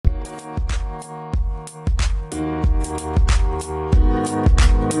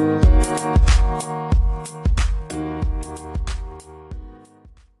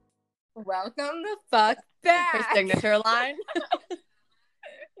welcome the fuck back. Her signature line.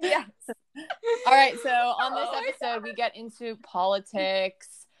 Yes. All right, so on this episode, we get into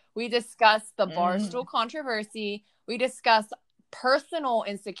politics. We discuss the Barstool controversy. We discuss personal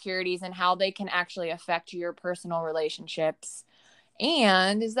insecurities and how they can actually affect your personal relationships.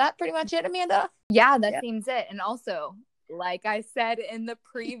 And is that pretty much it, Amanda? Yeah, that seems it. And also, like I said in the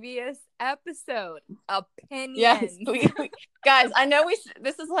previous episode, opinions. Yes, guys, I know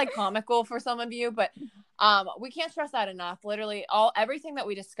this is like comical for some of you, but we can't stress that enough. Literally, everything that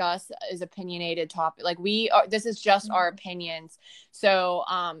we discuss is opinionated topic. Like this is just our opinions. So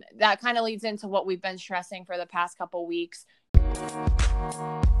that kind of leads into what we've been stressing for the past couple weeks.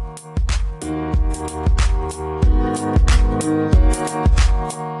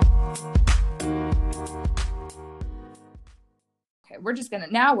 Okay, we're gonna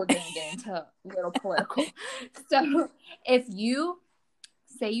get into a little political. So if you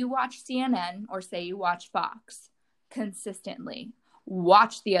say you watch CNN or say you watch Fox consistently,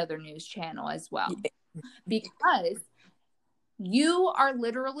 watch the other news channel as well. Because you are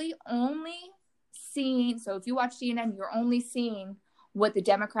literally only seeing, so if you watch CNN, you're only seeing what the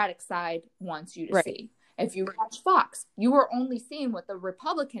Democratic side wants you to see. If you watch Fox, you are only seeing what the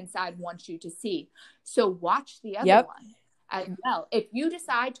Republican side wants you to see. So watch the other one as well. If you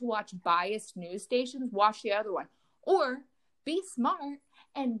decide to watch biased news stations, watch the other one. Or be smart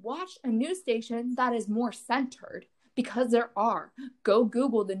and watch a news station that is more centered, because there are. Go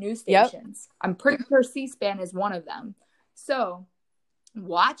Google the news stations. I'm pretty sure C-SPAN is one of them. So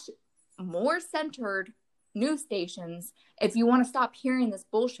watch more centered news stations if you want to stop hearing this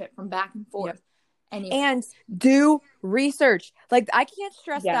bullshit from back and forth. And do research. Like, I can't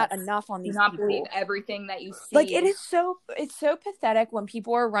stress that enough on these people. Do not believe everything that you see. Like, it's so pathetic when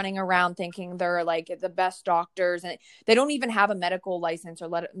people are running around thinking they're like the best doctors, and they don't even have a medical license or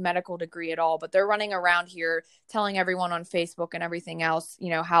medical degree at all, but they're running around here telling everyone on Facebook and everything else,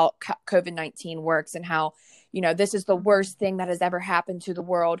 how COVID-19 works and how, this is the worst thing that has ever happened to the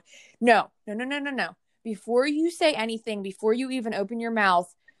world. No. Before you say anything, before you even open your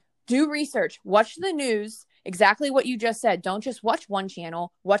mouth, do research, watch the news, exactly what you just said. Don't just watch one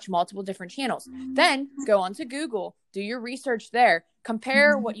channel, watch multiple different channels. Then go on to Google, do your research there,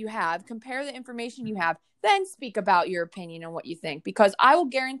 compare what you have, compare the information you have, then speak about your opinion and what you think. Because I will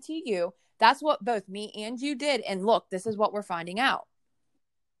guarantee you that's what both me and you did. And look, this is what we're finding out.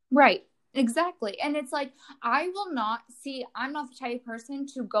 Right. Exactly. And it's like, I'm not the type of person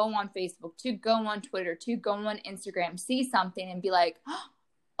to go on Facebook, to go on Twitter, to go on Instagram, see something and be like,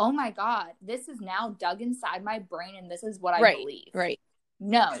 oh my God, this is now dug inside my brain and this is what I believe. Right.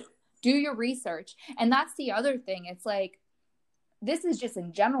 No, do your research. And that's the other thing. It's like, this is just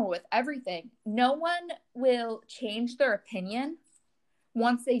in general with everything. No one will change their opinion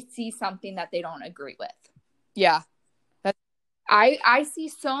once they see something that they don't agree with. Yeah. I see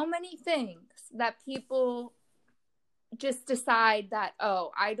so many things that people just decide that,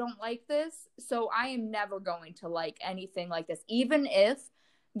 oh, I don't like this, so I am never going to like anything like this. Even if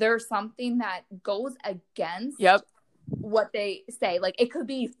there's something that goes against what they say. Like, it could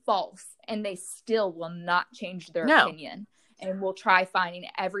be false, and they still will not change their opinion and will try finding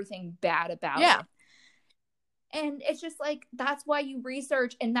everything bad about it. And it's just like, that's why you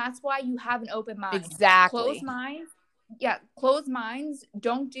research, and that's why you have an open mind. Exactly. Closed minds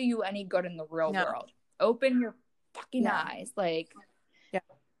don't do you any good in the real world. Open your fucking eyes. Like,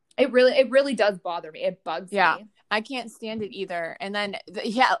 it really does bother me. It bugs me. I can't stand it either. And then,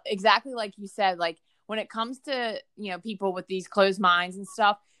 exactly like you said, like when it comes to, people with these closed minds and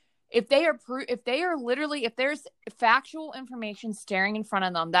stuff, if there's factual information staring in front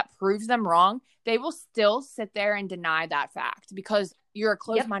of them that proves them wrong, they will still sit there and deny that fact because you're a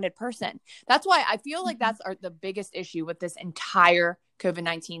closed-minded person. That's why I feel like that's the biggest issue with this entire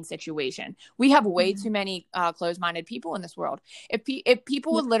COVID-19 situation. We have way too many closed-minded people in this world. If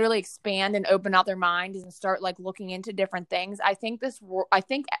people would literally expand and open out their minds and start like looking into different things, I think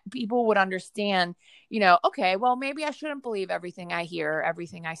people would understand, okay, well, maybe I shouldn't believe everything I hear,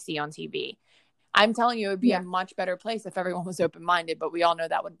 everything I see on TV. I'm telling you, it would be a much better place if everyone was open-minded, but we all know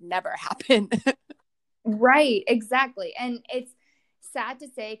that would never happen. Right, exactly. And it's sad to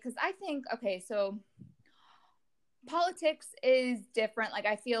say, because I think, okay, so politics is different. Like,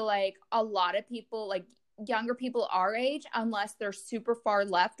 I feel like a lot of people, like younger people our age, unless they're super far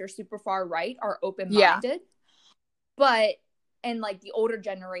left or super far right, are open-minded. But, and like the older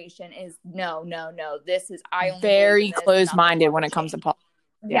generation is no, this is, I only very closed-minded when it comes to politics.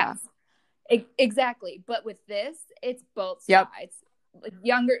 Yes, exactly. But with this, it's both sides. Like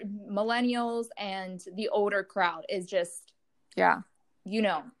younger millennials and the older crowd is just,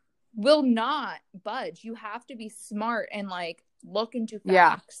 will not budge. You have to be smart and like look into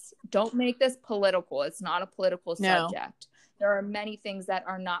Yeah. facts. Don't make this political. It's not a political No. subject. There are many things that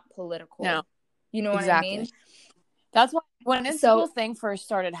are not political. No. You know Exactly. what I mean? That's why when this So- whole thing first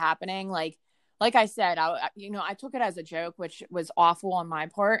started happening, like I said, I took it as a joke, which was awful on my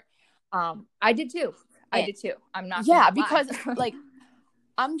part. I did too. I did too. I'm not. Yeah, gonna lie. because like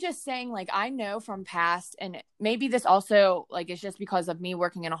I'm just saying, like, I know from past, and maybe this also like is just because of me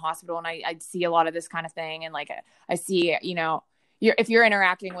working in a hospital, and I see a lot of this kind of thing, and like I see, you know, if you're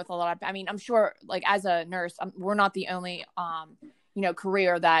interacting with a lot of, I mean, I'm sure like as a nurse, we're not the only you know,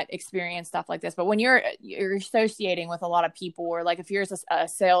 career that experience stuff like this. But when you're associating with a lot of people, or like if you're a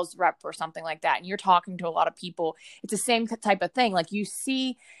sales rep or something like that, and you're talking to a lot of people, it's the same type of thing. Like you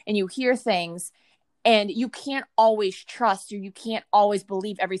see and you hear things, and you can't always trust, or you can't always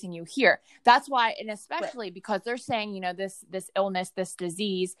believe everything you hear. That's why, and especially because they're saying, you know, this illness, this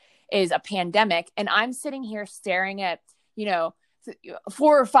disease is a pandemic. And I'm sitting here staring at, you know,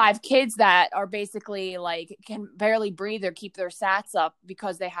 4 or 5 kids that are basically like can barely breathe or keep their sats up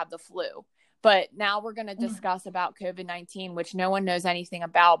because they have the flu. But now we're going to discuss about COVID-19, which no one knows anything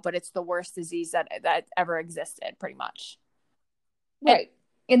about, but it's the worst disease that ever existed, pretty much. Right.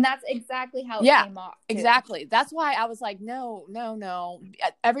 And that's exactly how it came off. Too. Exactly. That's why I was like, no.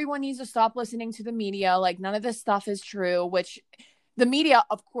 Everyone needs to stop listening to the media. Like none of this stuff is true, which the media,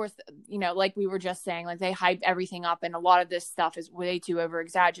 of course, you know, like we were just saying, like they hype everything up, and a lot of this stuff is way too over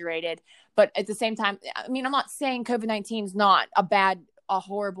exaggerated. But at the same time, I mean, I'm not saying COVID-19 is not a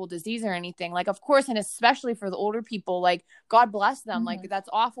horrible disease or anything. Like, of course, and especially for the older people, like God bless them. Like that's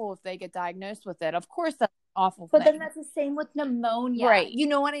awful if they get diagnosed with it. Of course, that's an awful But thing. then that's the same with pneumonia. Right. You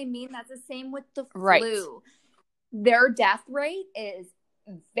know what I mean? That's the same with the flu. Right. Their death rate is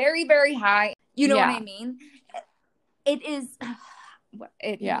very, very high. You know what I mean? It is.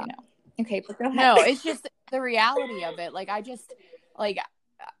 You know. Okay, but go ahead. No, it's just the reality of it. Like I just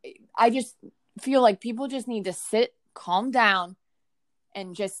feel like people just need to sit, calm down,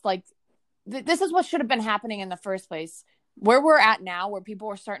 and just like this is what should have been happening in the first place. Where we're at now, where people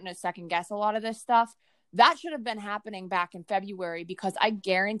are starting to second guess a lot of this stuff, that should have been happening back in February, because I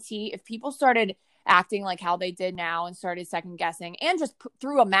guarantee if people started acting like how they did now and started second guessing and just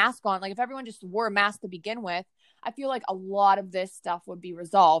threw a mask on, like if everyone just wore a mask to begin with, I feel like a lot of this stuff would be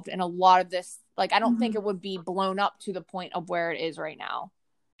resolved, and a lot of this, like, I don't think it would be blown up to the point of where it is right now.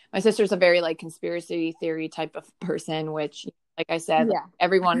 My sister's a very like conspiracy theory type of person, which, like I said,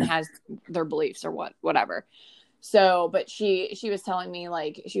 everyone has their beliefs or whatever. So, but she was telling me,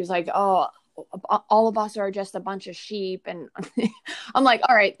 like, she was like, oh, all of us are just a bunch of sheep. And I'm like,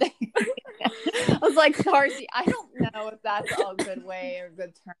 all right. I was like, Darcy, I don't know if that's a good way or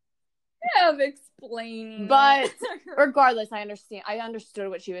good term of explaining, but regardless, I understood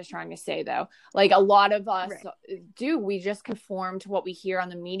what she was trying to say, though. Like a lot of us we just conform to what we hear on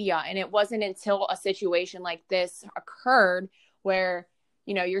the media, and it wasn't until a situation like this occurred where,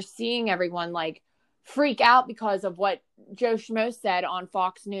 you know, you're seeing everyone like freak out because of what Joe Schmo said on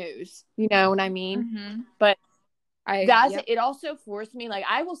Fox News. You know what I mean? But it also forced me, like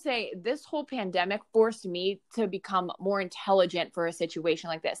I will say, this whole pandemic forced me to become more intelligent for a situation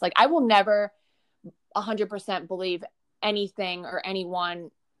like this. Like I will never 100% believe anything or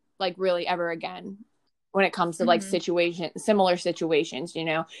anyone like really ever again when it comes to like similar situations, you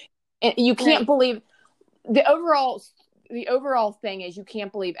know. And you can't believe the overall thing is you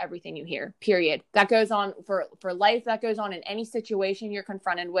can't believe everything you hear, period. That goes on for life. That goes on in any situation you're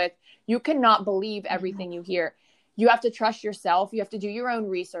confronted with. You cannot believe everything you hear. You have to trust yourself. You have to do your own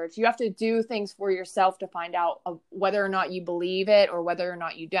research. You have to do things for yourself to find out whether or not you believe it or whether or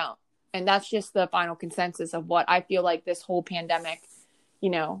not you don't. And that's just the final consensus of what I feel like this whole pandemic, you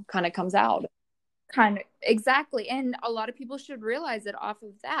know, kind of comes out. Kind of, exactly. And a lot of people should realize it off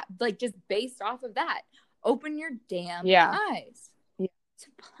of that, like just based off of that. Open your damn eyes. Yeah. It's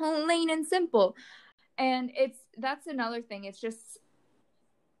plain and simple. And that's another thing. It's just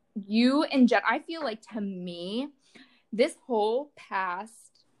I feel like, to me, this whole past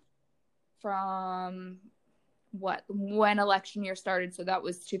from when election year started, so that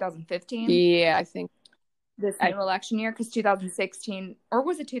was 2015. Yeah, I think this new election year, because 2016, or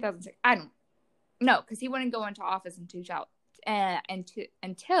was it 2006? I don't know, because he wouldn't go into office until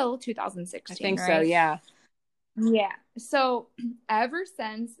 2016. I think right? so. Yeah. Yeah. So ever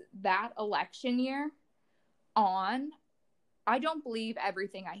since that election year on, I don't believe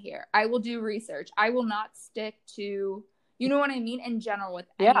everything I hear. I will do research. I will not stick to, you know what I mean, in general with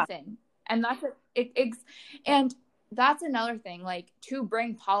anything. And that's and that's another thing, like, to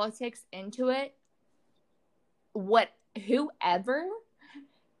bring politics into it. Whoever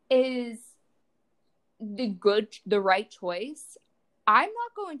is the right choice, I'm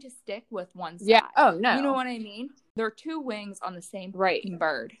not going to stick with one side. Yeah. Oh, no. You know what I mean? There are two wings on the same Right.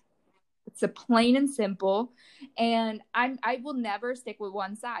 bird. It's a plain and simple. And I will never stick with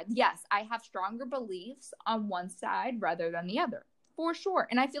one side. Yes, I have stronger beliefs on one side rather than the other, for sure.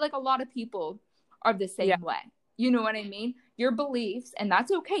 And I feel like a lot of people are the same way. You know what I mean? Your beliefs, and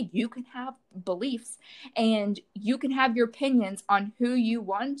that's okay. You can have beliefs and you can have your opinions on who you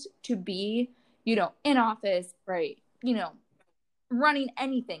want to be, you know, in office, right? You know, running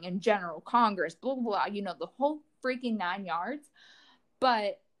anything in general, Congress, blah, blah, blah, you know, the whole freaking 9 yards.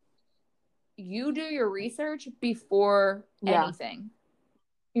 But you do your research before anything.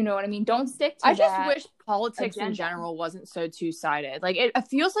 You know what I mean? Don't stick to I just wish politics in general wasn't so two-sided. Like, it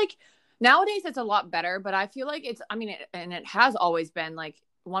feels like nowadays it's a lot better, but I feel like it's, I mean, it has always been like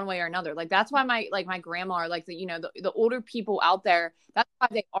one way or another. Like, that's why my grandma, or like the older people out there, that's why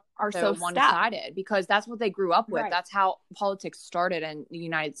they are so one-sided, because that's what they grew up with. Right. That's how politics started in the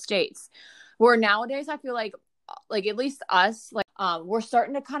United States. Where nowadays I feel like at least us, like, we're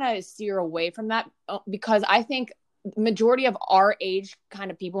starting to kind of steer away from that, because I think majority of our age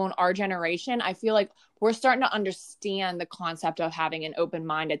kind of people in our generation, I feel like we're starting to understand the concept of having an open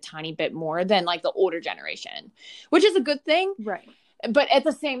mind a tiny bit more than like the older generation, which is a good thing. Right. But at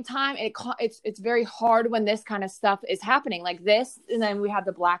the same time, it's very hard when this kind of stuff is happening like this. And then we have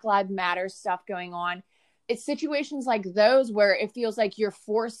the Black Lives Matter stuff going on. It's situations like those where it feels like you're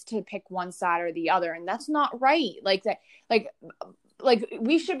forced to pick one side or the other. And that's not right. Like that, like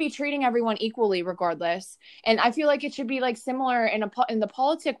we should be treating everyone equally regardless. And I feel like it should be like similar in the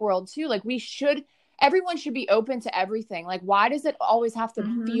politic world too. Like everyone should be open to everything. Like, why does it always have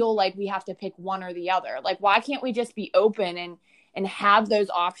to feel like we have to pick one or the other? Like, why can't we just be open and have those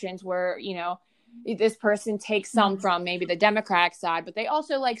options where, you know, this person takes some from maybe the Democratic side, but they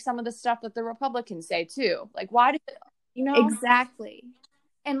also like some of the stuff that the Republicans say too. Like, why did it, you know? Exactly.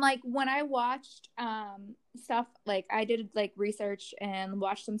 And like when I watched stuff, like I did like research and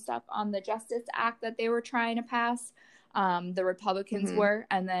watched some stuff on the Justice Act that they were trying to pass. The Republicans were,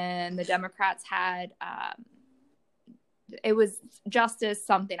 and then the Democrats had, it was Justice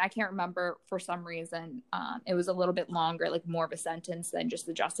something. I can't remember for some reason. It was a little bit longer, like more of a sentence than just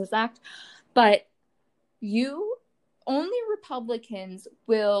the Justice Act. But only Republicans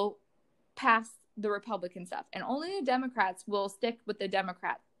will pass the Republican stuff, and only the Democrats will stick with the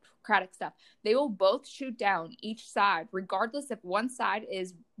Democratic stuff. They will both shoot down each side, regardless if one side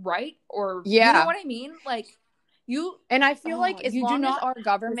is right or, you know what I mean? Like, and I feel like as long as our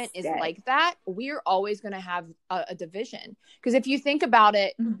government is like that, we're always going to have a division. Because if you think about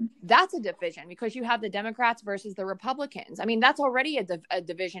it, that's a division, because you have the Democrats versus the Republicans. I mean, that's already a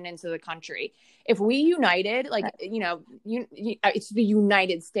division into the country. If we united, like, you know, it's the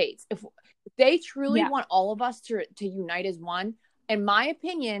United States. If they truly want all of us to unite as one, in my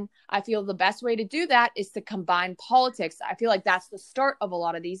opinion, I feel the best way to do that is to combine politics. I feel like that's the start of a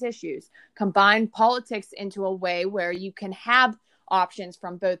lot of these issues. Combine politics into a way where you can have options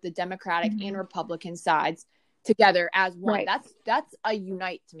from both the Democratic and Republican sides together as one. Right. That's a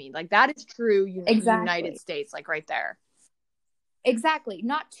unite to me. Like, that is true United States, like right there. Exactly.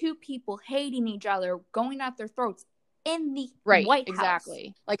 Not two people hating each other, going at their throats in the White House.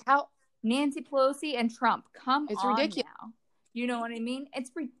 Exactly. Like how Nancy Pelosi and Trump, it's ridiculous now. You know what I mean?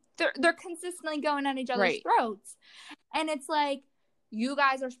 They're consistently going at each other's throats. And it's like, you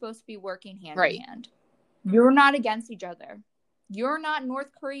guys are supposed to be working hand in hand. You're not against each other. You're not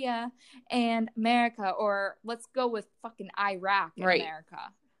North Korea and America, or let's go with fucking Iraq and America.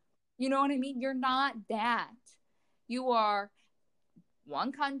 You know what I mean? You're not that. You are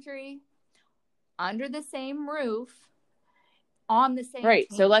one country under the same roof on the same team.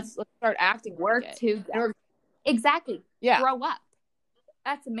 So let's start acting work like together. Exactly. Grow up.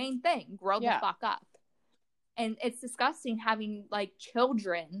 That's the main thing. Grow the fuck up. And it's disgusting having like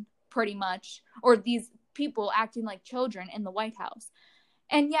children, pretty much, or these people acting like children in the White House.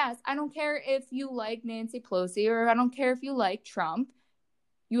 And yes, I don't care if you like Nancy Pelosi, or I don't care if you like Trump.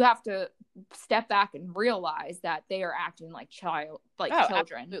 You have to step back and realize that they are acting like children.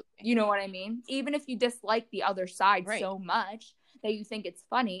 Absolutely. You know what I mean? Even if you dislike the other side so much that you think it's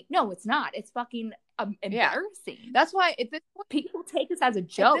funny, no, it's not. It's fucking embarrassing. That's why at this point, people take this as a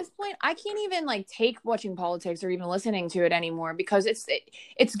joke. At this point, I can't even like take watching politics or even listening to it anymore, because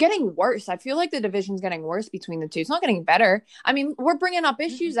it's getting worse. I feel like the division's getting worse between the two. It's not getting better. I mean, we're bringing up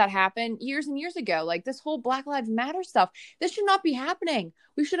issues that happened years and years ago, like this whole Black Lives Matter stuff. This should not be happening.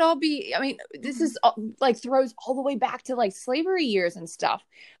 We should all be. I mean, this is like throws all the way back to like slavery years and stuff.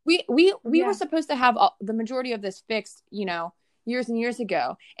 We were supposed to have the majority of this fixed, you know, years and years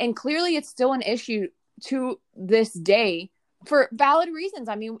ago. And clearly it's still an issue to this day for valid reasons.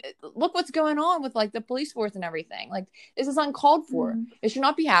 I mean, look what's going on with like the police force and everything. Like, this is uncalled for. Mm-hmm. It should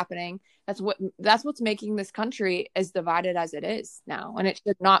not be happening. That's what's making this country as divided as it is now. And it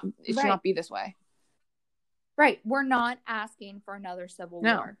should not be this way. Right. We're not asking for another civil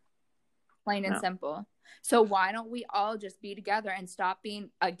war. Plain and simple. So why don't we all just be together and stop being,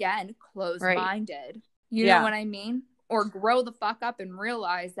 again, closed-minded? You know what I mean? Or grow the fuck up and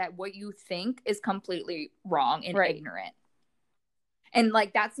realize that what you think is completely wrong and ignorant. And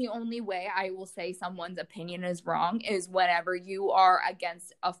like, that's the only way I will say someone's opinion is wrong, is whenever you are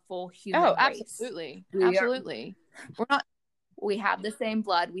against a full human race. Absolutely. Absolutely. We have the same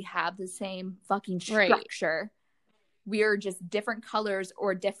blood. We have the same fucking structure. We are just different colors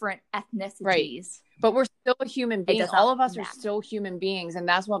or different ethnicities. Right. But we're still a human being. All of us are still human beings. And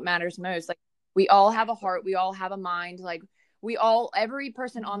that's what matters most. Like, we all have a heart. We all have a mind. Like, every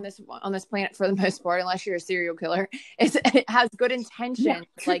person on this planet, for the most part, unless you're a serial killer, it has good intention.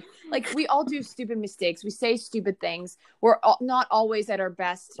 Yeah. Like we all do stupid mistakes. We say stupid things. We're not always at our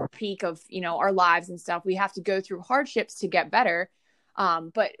best peak of, our lives and stuff. We have to go through hardships to get better.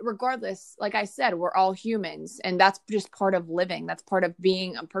 But regardless, like I said, we're all humans, and that's just part of living. That's part of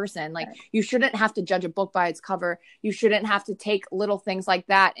being a person. Like, you shouldn't have to judge a book by its cover. You shouldn't have to take little things like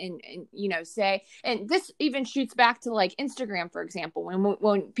that and say, and this even shoots back to like Instagram, for example,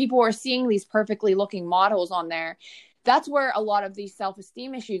 when people are seeing these perfectly looking models on there, that's where a lot of these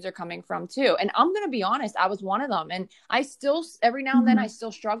self-esteem issues are coming from too. And I'm going to be honest, I was one of them. And I still, every now and then I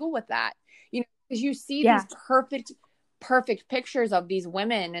still struggle with that, because you see these perfect pictures of these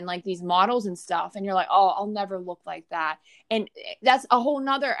women and like these models and stuff, and you're like, oh, I'll never look like that. And that's a whole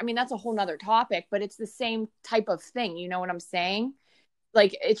nother topic, but it's the same type of thing. You know what I'm saying?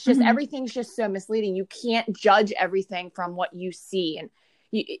 Like, it's just everything's just so misleading. You can't judge everything from what you see, and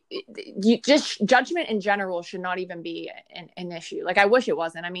you just, judgment in general should not even be an issue. Like, I wish it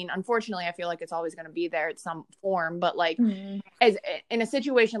wasn't. I mean, unfortunately, I feel like it's always going to be there in some form, but like, as in a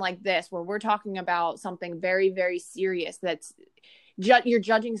situation like this, where we're talking about something very, very serious, that's you're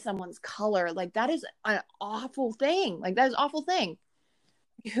judging someone's color. Like, that is an awful thing. Like, that is an awful thing.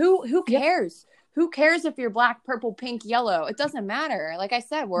 Who cares? Who cares if you're black, purple, pink, yellow? It doesn't matter. Like I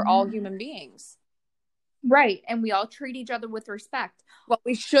said, we're all human beings. Right. And we all treat each other with respect. Well,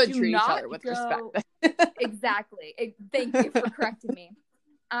 we should treat each other with respect. Exactly. Thank you for correcting me.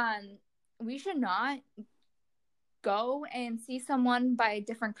 We should not go and see someone by a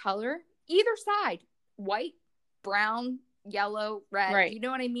different color, either side, white, brown, yellow, red. Right. You know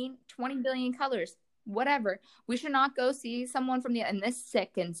what I mean? 20 billion colors, whatever. We should not go see someone from and this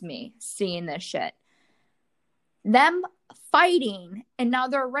sickens me seeing this shit. Them fighting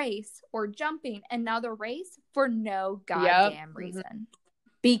another race or jumping another race for no goddamn reason,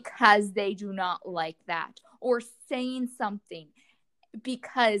 because they do not like that, or saying something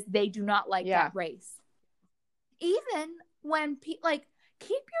because they do not like that race. Even when keep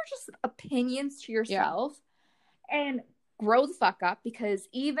your just opinions to yourself and grow the fuck up, because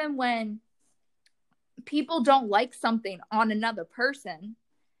even when people don't like something on another person,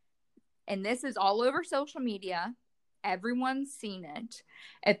 and this is all over social media, everyone's seen it.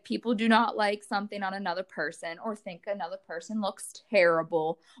 If people do not like something on another person, or think another person looks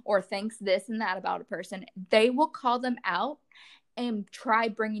terrible, or thinks this and that about a person, they will call them out and try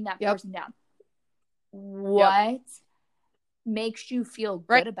bringing that person down. What makes you feel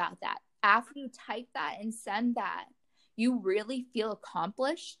good about that? After you type that and send that, you really feel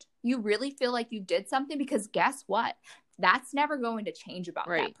accomplished? You really feel like you did something? Because guess what? That's never going to change about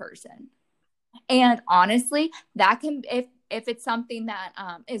that person. And honestly, that can, if it's something that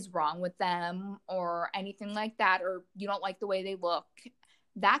is wrong with them or anything like that, or you don't like the way they look,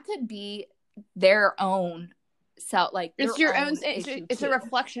 that could be their own self. Like, it's your own. It's a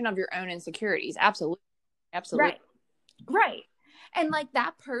reflection of your own insecurities. Absolutely. Right. And like,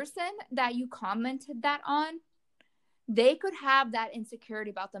 that person that you commented that on, they could have that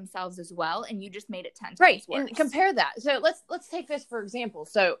insecurity about themselves as well, and you just made it 10 times worse. And compare that. So let's take this for example.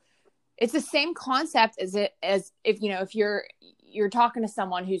 So it's the same concept as if you're talking to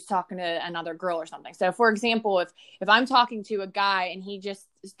someone who's talking to another girl or something. So for example, if I'm talking to a guy and he just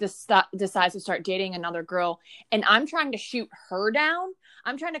decides to start dating another girl, and I'm trying to shoot her down,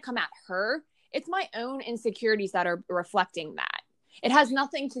 I'm trying to come at her, it's my own insecurities that are reflecting that. It has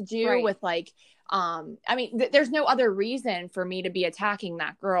nothing to do with like, there's no other reason for me to be attacking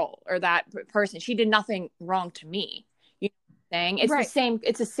that girl or that person. She did nothing wrong to me. You know what I'm saying? It's the same.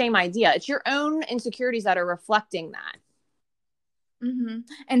 It's the same idea. It's your own insecurities that are reflecting that.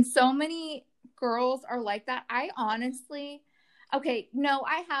 And so many girls are like that. I honestly, Okay, no,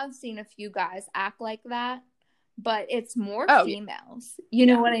 I have seen a few guys act like that, but it's more Oh, females. You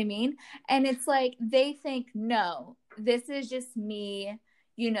know what I mean? And it's like they think, no, this is just me,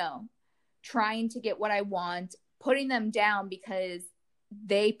 trying to get what I want, putting them down because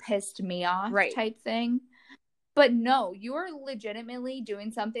they pissed me off Right. type thing. But no, you're legitimately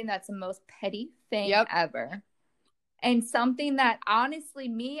doing something that's the most petty thing ever. And something that honestly,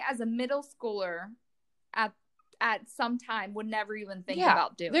 me as a middle schooler at some time would never even think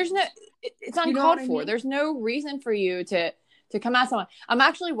about doing. There's no, it's uncalled for. There's no reason for you to come at someone. I'm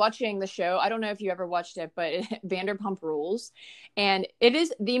actually watching the show. I don't know if you ever watched it, but Vanderpump Rules. And it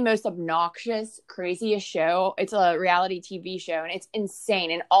is the most obnoxious, craziest show. It's a reality TV show and it's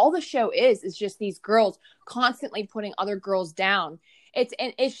insane. And all the show is just these girls constantly putting other girls down.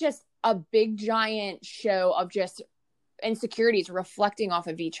 It's just a big giant show of just insecurities reflecting off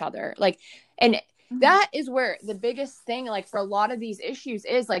of each other. That is where the biggest thing, like for a lot of these issues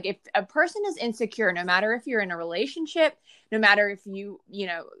is like, if a person is insecure, no matter if you're in a relationship, no matter if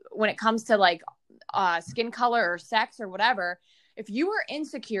when it comes to like skin color or sex or whatever, if you are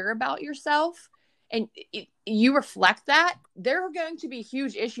insecure about yourself and you reflect that, there are going to be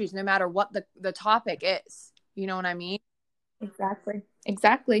huge issues no matter what the topic is. You know what I mean? Exactly.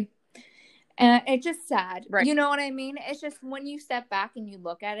 And it's just sad. Right. You know what I mean? It's just when you step back and you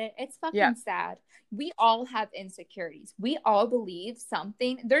look at it, it's fucking sad. We all have insecurities. We all believe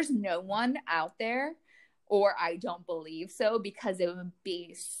something. There's no one out there, or I don't believe so, because it would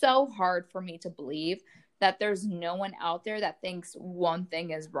be so hard for me to believe that there's no one out there that thinks one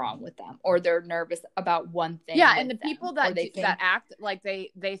thing is wrong with them or they're nervous about one thing. Yeah, and the people that act like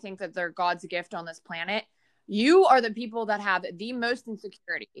they think that they're God's gift on this planet, you are the people that have the most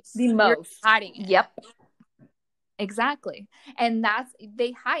insecurities. The most. You're hiding it. Yep. Exactly. And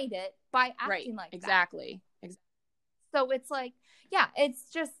they hide it by acting like that. Exactly. So it's like,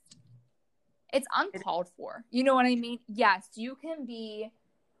 it's uncalled for. You know what I mean? Yes, you can be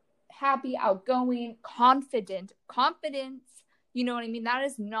happy, outgoing, confident. Confidence, you know what I mean? That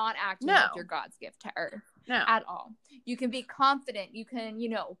is not acting like your God's gift to earth. No. At all. You can be confident. You can,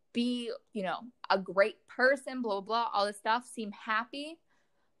 be, a great person, blah, blah, blah, all this stuff, seem happy.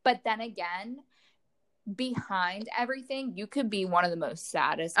 But then again, behind everything, you could be one of the most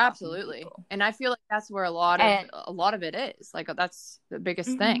saddest. Absolutely. People. And I feel like that's where a lot of it is. Like, that's the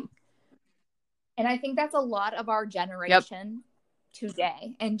biggest thing. And I think that's a lot of our generation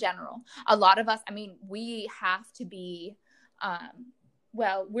today in general. A lot of us, I mean, we have to be,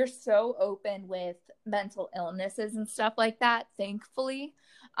 we're so open with mental illnesses and stuff like that, thankfully.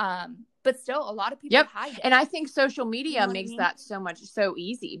 But still, a lot of people hide it. And I think social media makes that so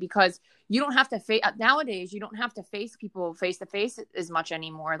easy, because you don't have to nowadays, you don't have to face people face to face as much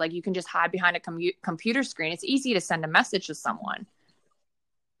anymore. Like, you can just hide behind a computer screen. It's easy to send a message to someone.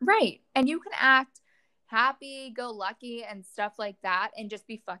 Right. And you can act happy, go lucky and stuff like that and just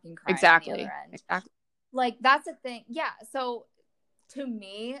be fucking crying. Exactly. On the other end. Like, that's a thing. Yeah. So to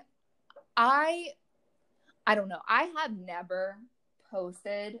me, I don't know. I have never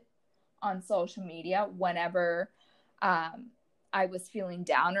posted on social media whenever I was feeling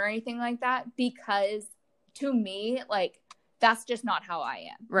down or anything like that, because to me, like, that's just not how I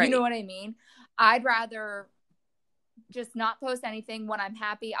am. Right. You know what I mean? I'd rather just not post anything. When I'm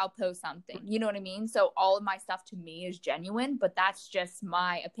happy, I'll post something. You know what I mean? So all of my stuff to me is genuine, but that's just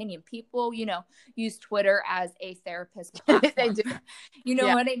my opinion. People, use Twitter as a therapist platform. They do. You know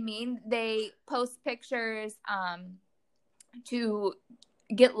what I mean? They post pictures to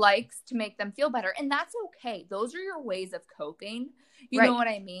get likes to make them feel better. And that's okay. Those are your ways of coping. You know what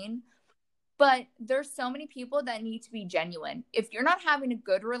I mean? But there's so many people that need to be genuine. If you're not having a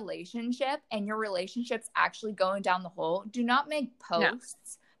good relationship and your relationship's actually going down the hole, do not make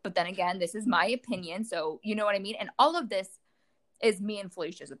posts. No. But then again, this is my opinion. So you know what I mean? And all of this is me and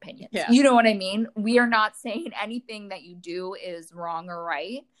Felicia's opinion. Yeah. You know what I mean? We are not saying anything that you do is wrong or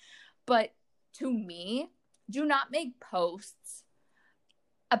right. But to me, do not make posts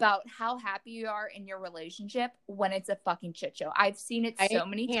about how happy you are in your relationship when it's a fucking shit show. I've seen it so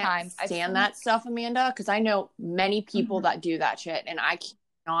many times. I stand that stuff, Amanda, because I know many people that do that shit, and I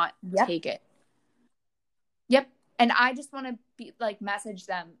cannot take it. Yep. And I just want to be like, message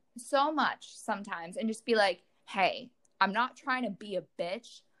them so much sometimes and just be like, hey, I'm not trying to be a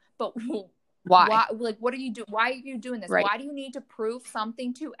bitch, but why? Like, what are you doing? Why are you doing this? Right. Why do you need to prove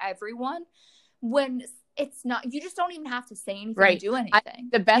something to everyone when it's not? You just don't even have to say anything, do anything.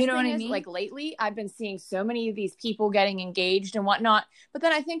 The best thing is, like, lately I've been seeing so many of these people getting engaged and whatnot, but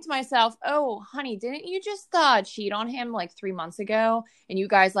then I think to myself, oh honey, didn't you just cheat on him like 3 months ago, and you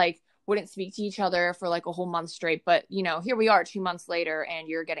guys like wouldn't speak to each other for like a whole month straight. But, you know, here we are 2 months later and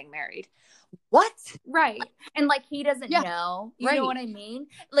you're getting married. What? Right. And like he doesn't know. You know right. what I mean?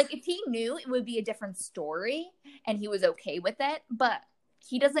 Like if he knew, it would be a different story and he was okay with it, but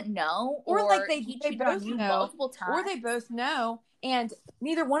he doesn't know, Or like he they cheated both on you know, multiple times. or they both know and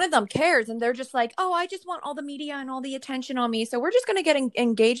neither one of them cares, and they're just like, oh, I just want all the media and all the attention on me, so we're just gonna get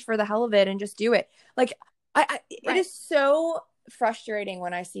engaged for the hell of it and just do it. Like I it is so frustrating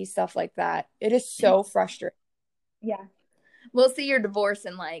when I see stuff like that. It is so frustrating. Yeah. We'll see your divorce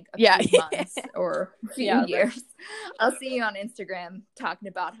in like a few months or a few years. I'll see you on Instagram talking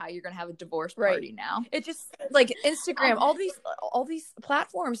about how you're going to have a divorce party now. It just like Instagram, all these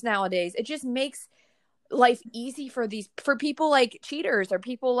platforms nowadays, it just makes life easy for people like cheaters or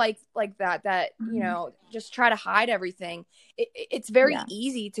people like that, you know, just try to hide everything. It's very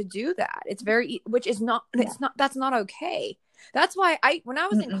easy to do that. It's which is not, that's not okay. That's why when I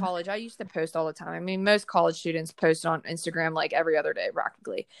was in college, I used to post all the time. I mean, most college students post on Instagram like every other day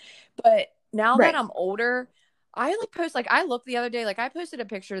practically. But now that I'm older, I post, I looked the other day, I posted a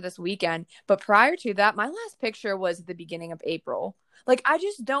picture this weekend, but prior to that, my last picture was at the beginning of April. I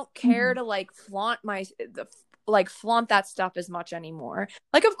just don't care to flaunt flaunt that stuff as much anymore.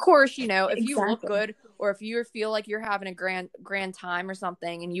 Of course, you know, if you look good or if you feel like you're having a grand time or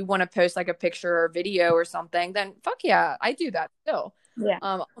something and you want to post a picture or video or something, then fuck yeah, I do that still. Yeah.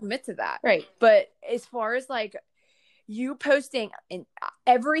 I'll admit to that. Right. But as far as you posting in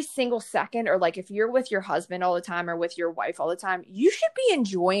every single second, or if you're with your husband all the time or with your wife all the time, you should be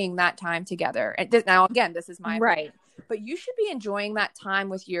enjoying that time together. And now, again, this is my opinion, but you should be enjoying that time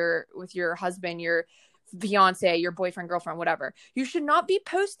with your husband, your fiance, your boyfriend, girlfriend, whatever. You should not be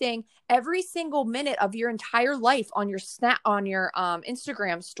posting every single minute of your entire life on your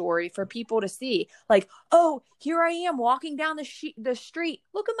Instagram story for people to see. Oh, here I am walking down the street.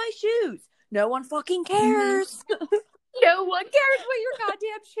 Look at my shoes. No one fucking cares. No one cares what your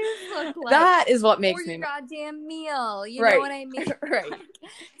goddamn shoes look like. That is what makes me your goddamn meal. You know what I mean? Right.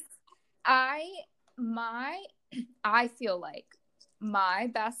 I feel like my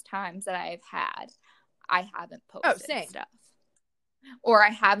best times that I've had, I haven't posted stuff. Or I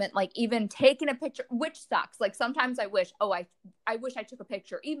haven't even taken a picture, which sucks. Sometimes I wish, I wish I took a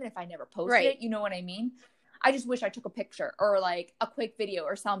picture, even if I never posted it. You know what I mean? I just wish I took a picture or a quick video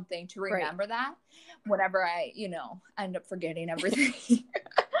or something to remember that whenever I, end up forgetting everything.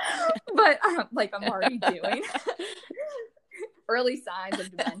 But I'm already doing. Early signs of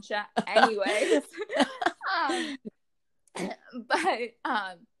dementia. Anyways.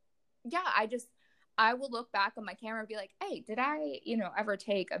 I will look back on my camera and be like, hey, did I, ever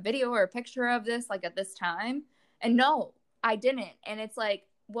take a video or a picture of this at this time? And no, I didn't. And it's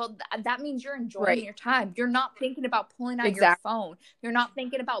well, that means you're enjoying your time. You're not thinking about pulling out your phone. You're not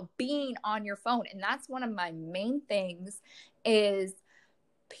thinking about being on your phone. And that's one of my main things is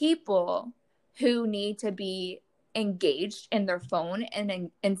people who need to be engaged in their phone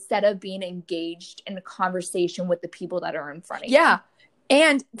and instead of being engaged in a conversation with the people that are in front of you. Yeah.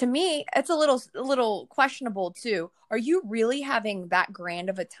 And to me, it's a little questionable too. Are you really having that grand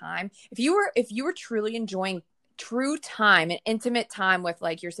of a time? If you were truly enjoying true time and intimate time with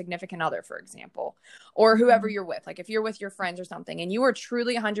your significant other, for example, or whoever you're with, if you're with your friends or something and you are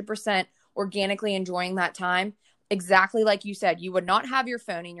truly 100% organically enjoying that time, exactly like you said, you would not have your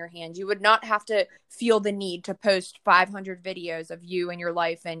phone in your hand. You would not have to feel the need to post 500 videos of you and your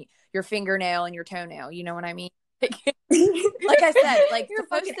life and your fingernail and your toenail. You know what I mean? Like I said, to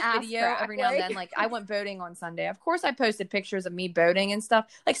post a video every now and then, I went boating on Sunday. Of course I posted pictures of me boating and stuff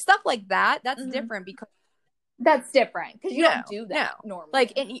like that. That's different because that's different because you don't do that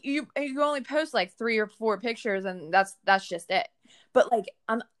normally. And you only post 3 or 4 pictures and that's just it. But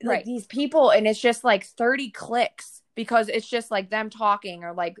these people, and it's just 30 clicks because it's just them talking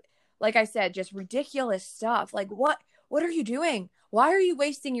or like I said, just ridiculous stuff. What are you doing? Why are you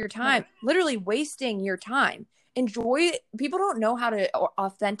wasting your time? Literally wasting your time. Enjoy. People don't know how to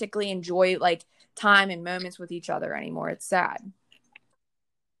authentically enjoy time and moments with each other anymore. It's sad.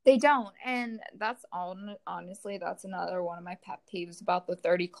 They don't. And that's honestly, that's another one of my pet peeves about the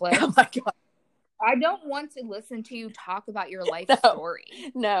 30 clicks. Oh my God. I don't want to listen to you talk about your life story.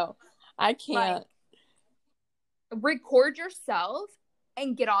 No, I can't. Record yourself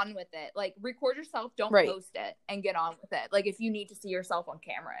and get on with it. Record yourself, don't post it, and get on with it. If you need to see yourself on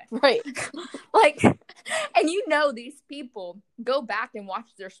camera. Right. And these people go back and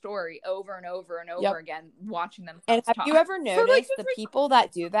watch their story over and over and over again, watching them. And have you ever noticed the people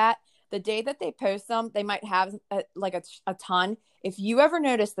that do that, the day that they post them, they might have a ton. If you ever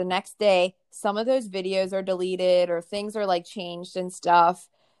notice the next day, some of those videos are deleted or things are changed and stuff.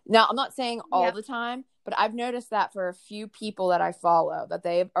 Now, I'm not saying all Yep. the time, but I've noticed that for a few people that I follow, that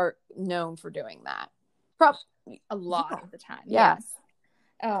they are known for doing that. A lot of the time. Yeah.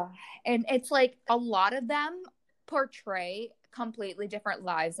 Yes. And it's like a lot of them portray completely different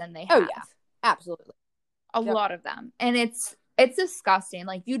lives than they have. Oh, yeah. Absolutely. A lot of them. And it's disgusting.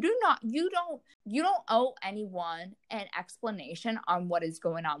 Like you don't owe anyone an explanation on what is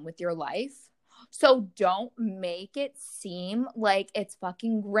going on with your life. So don't make it seem like it's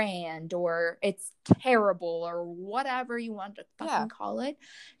fucking grand or it's terrible or whatever you want to fucking call it.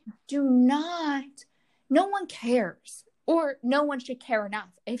 Do not. No one cares. Or no one should care enough.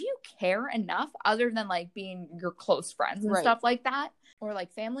 If you care enough, other than like being your close friends and stuff like that, or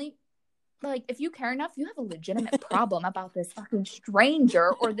like family, like if you care enough, you have a legitimate problem about this fucking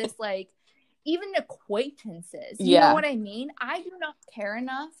stranger or this like even acquaintances. You know what I mean? I do not care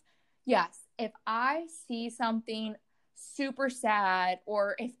enough. Yes, if I see something super sad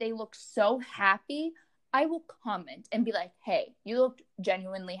or if they look so happy, I will comment and be like, hey, you looked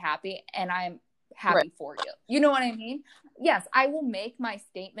genuinely happy and I'm happy for you. You know what I mean? Yes, I will make my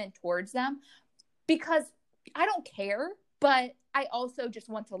statement towards them because I don't care, but I also just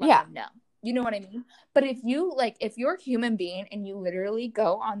want to let them know. You know what I mean? But if you're a human being and you literally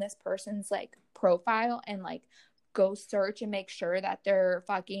go on this person's like profile and like go search and make sure that they're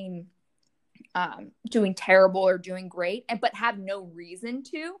fucking doing terrible or doing great but have no reason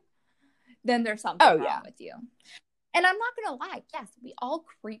to, then there's something wrong with you. And I'm not going to lie. Yes, we all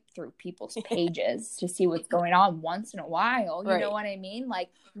creep through people's pages to see what's going on once in a while. You know what I mean? Like,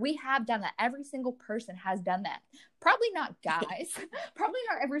 we have done that. Every single person has done that. Probably not guys. Probably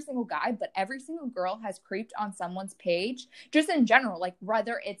not every single guy, but every single girl has creeped on someone's page. Just in general. Like,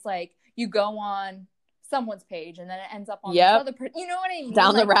 whether it's like you go on someone's page and then it ends up on this other person. You know what I mean?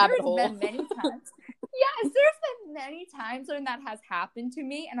 Down like, the rabbit hole. There's been many times. Yes, there's been many times when that has happened to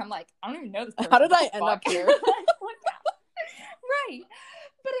me, and I'm like, I don't even know this person. How did I end up here? Right.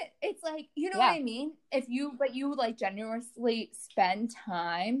 But it's like, you know what I mean? You like generously spend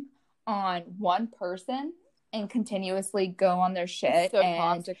time on one person and continuously go on their shit. It's so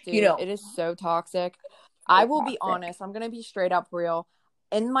toxic, dude. It is so toxic. I will be honest. I'm going to be straight up real.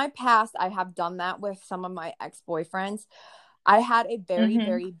 In my past, I have done that with some of my ex-boyfriends. I had a very,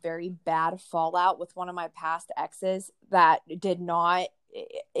 very, very bad fallout with one of my past exes that did not,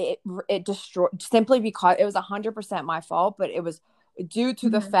 it destroyed, simply because it was 100% my fault, but it was due to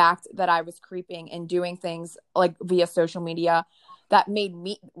the fact that I was creeping and doing things like via social media that made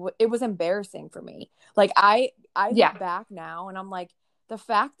me, it was embarrassing for me. Like I look back now and I'm like, the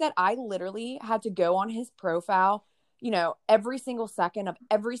fact that I literally had to go on his profile, you know, every single second of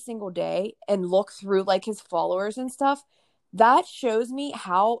every single day and look through like his followers and stuff, that shows me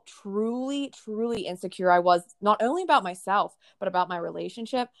how truly, truly insecure I was, not only about myself, but about my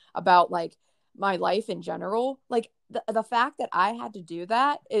relationship, about like my life in general. Like the fact that I had to do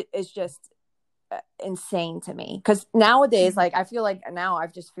that is just insane to me. Because nowadays, like, I feel like now I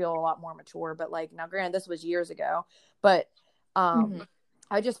just feel a lot more mature, but like, now granted, this was years ago, but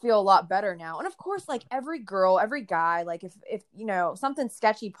I just feel a lot better now. And of course, like every girl, every guy, like if you know, something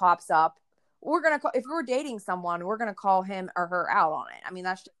sketchy pops up, we're going to call, if we're dating someone, we're going to call him or her out on it. I mean,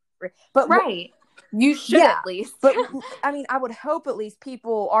 that's just, but you should at least. But I mean, I would hope at least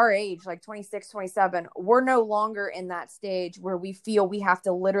people our age, like 26, 27, we're no longer in that stage where we feel we have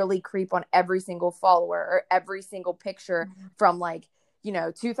to literally creep on every single follower or every single picture from like, you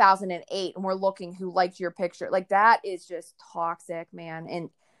know, 2008. And we're looking who liked your picture. Like that is just toxic, man. And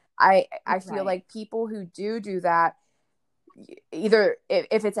I feel like people who do that, either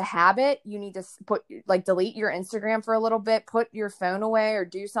if it's a habit, you need to delete your Instagram for a little bit, put your phone away or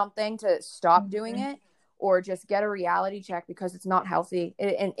do something to stop doing it, or just get a reality check because it's not healthy.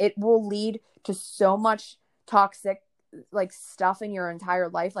 And it will lead to so much toxic like stuff in your entire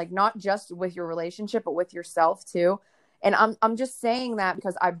life, like not just with your relationship, but with yourself too. And I'm just saying that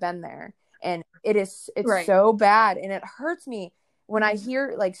because I've been there, and it's so bad, and it hurts me when I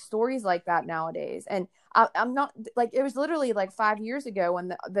hear like stories like that nowadays. And I'm not like, it was literally like 5 years ago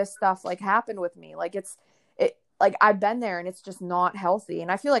when this stuff like happened with me. Like it like I've been there, and it's just not healthy. And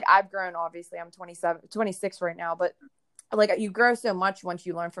I feel like I've grown, obviously I'm 26 right now, but like you grow so much once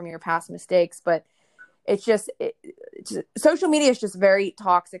you learn from your past mistakes. But it's just social media is just very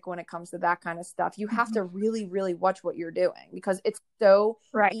toxic when it comes to that kind of stuff. You have to really, really watch what you're doing, because it's so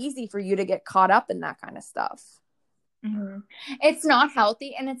easy for you to get caught up in that kind of stuff. It's not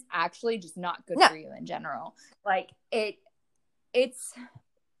healthy, and it's actually just not good for you in general. Like it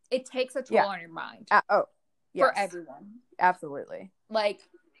takes a toll on your mind. For everyone. Absolutely. Like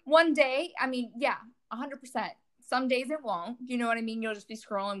one day, I mean, 100%. Some days it won't. You know what I mean? You'll just be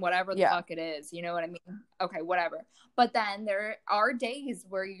scrolling whatever the fuck it is. You know what I mean? Okay, whatever. But then there are days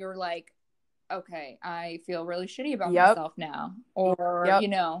where you're like, okay, I feel really shitty about myself now. Or, you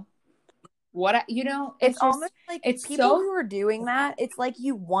know, it's just, almost like it's people who are doing that. It's like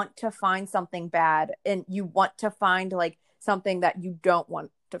you want to find something bad and you want to find like something that you don't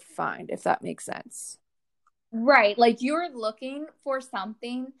want to find, if that makes sense. Right. Like you're looking for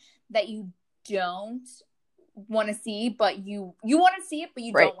something that you don't want to see, but you want to see it, but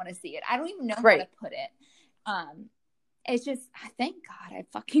you don't want to see it. I don't even know how to put it. It's just, thank God I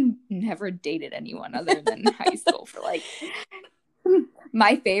fucking never dated anyone other than high school for like,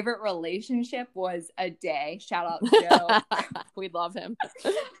 my favorite relationship was a day. Shout out Joe. We love him.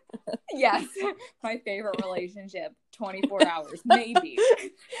 Yes. My favorite relationship, 24 hours, maybe.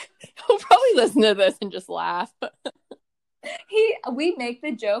 He'll probably listen to this and just laugh. We make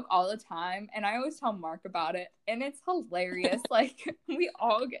the joke all the time, and I always tell Mark about it, and it's hilarious. Like I feel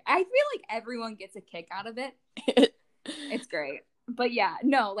like everyone gets a kick out of it. It's great. But yeah,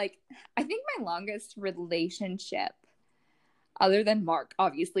 no, like I think my longest relationship, other than Mark,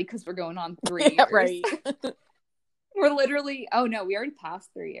 obviously, because we're going on 3 years. Right. We're literally, oh no, we already passed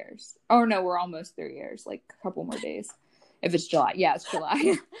 3 years. Oh no, we're almost 3 years, like a couple more days. If it's July. Yeah, it's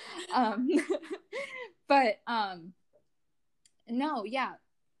July. But no, yeah.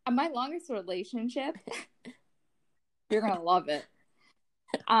 My longest relationship, you're gonna love it.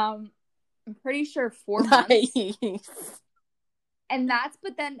 I'm pretty sure 4 months. And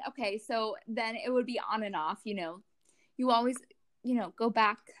but then, okay, so then it would be on and off, you know. You always, you know, go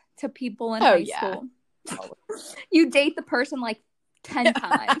back to people in high school. You date the person like 10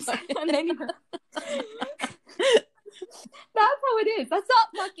 times. And then that's how it is. That's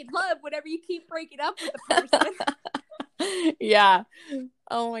not fucking love whenever you keep breaking up with the person. Yeah.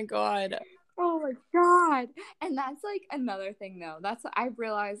 Oh my God. Oh my God. And that's like another thing though. That's what I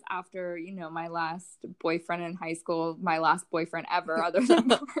realized after, you know, my last boyfriend in high school, my last boyfriend ever other than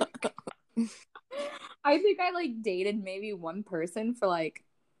Mark. I think I like dated maybe one person for like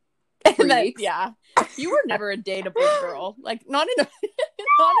 3 weeks. Yeah. You were never a dateable girl. Like not in a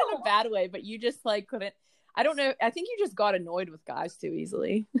bad way, but you just like couldn't. I don't know. I think you just got annoyed with guys too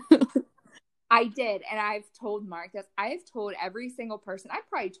easily. I did. And I've told Mark this. I've told every single person. I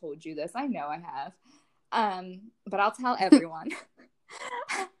probably told you this. I know I have. But I'll tell everyone.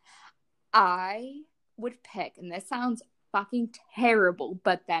 I would pick, and this sounds fucking terrible,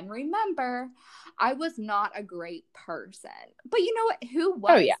 but then remember, I was not a great person. But you know what? Who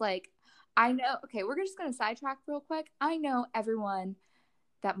was? Oh, yeah. Like, I know. Okay, we're just gonna sidetrack real quick. I know everyone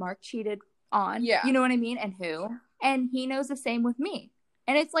that Mark cheated on. Yeah. You know what I mean? And who? And he knows the same with me.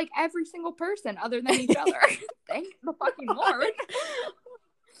 And it's like every single person other than each other. Thank the fucking Lord.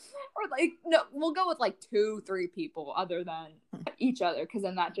 Or like, no, we'll go with like 2-3 people other than each other, because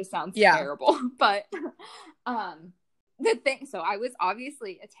then that just sounds terrible. But the thing, so I was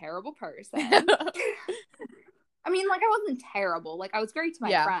obviously a terrible person. I mean, like, I wasn't terrible. Like, I was great to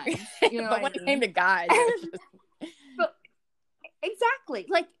my friends. You know but when it came to guys, but exactly,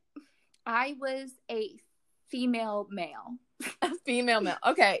 like, I was a female male. A female male.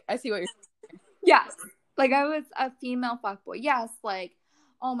 Okay, I see what you're saying. Yes, like I was a female fuckboy. Yes, like,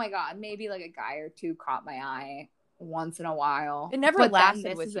 oh my God, maybe like a guy or two caught my eye once in a while. It never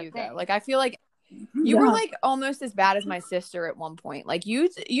lasted with you though. Like I feel like you were like almost as bad as my sister at one point. Like you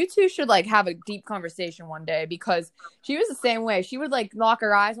two should like have a deep conversation one day, because she was the same way. She would like lock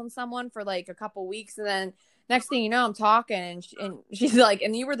her eyes on someone for like a couple weeks, and then next thing you know, I'm talking, and she's like,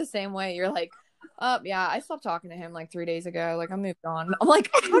 and you were the same way. You're like, oh yeah, I stopped talking to him like 3 days ago. Like I moved on. I'm like,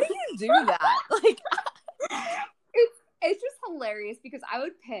 how do you do that? Like, it's just hilarious because I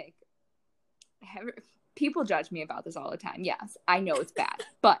would pick. People judge me about this all the time. Yes, I know it's bad,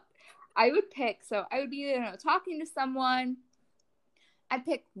 but I would pick. So I would be, you know, talking to someone. I'd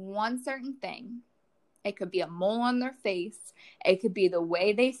pick one certain thing. It could be a mole on their face. It could be the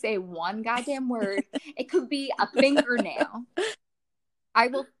way they say one goddamn word. It could be a fingernail. I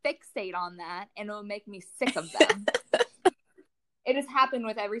will fixate on that, and it will make me sick of them. It has happened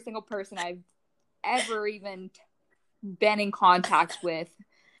with every single person I've ever even been in contact with,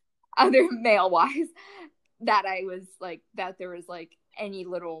 other male-wise, that I was like, that there was like any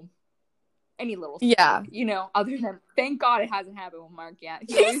little thing, you know, other than, thank God it hasn't happened with Mark yet.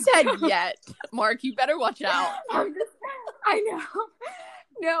 He said yet. Mark, you better watch out. I know.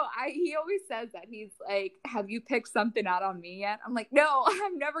 No, he always says that. He's like, have you picked something out on me yet? I'm like, no,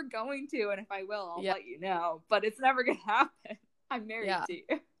 I'm never going to. And if I will, I'll let you know. But it's never going to happen. I'm married to you.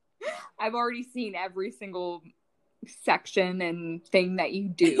 I've already seen every single section and thing that you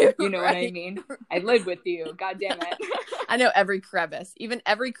do. You know what I mean? I live with you. God damn it. I know every crevice, even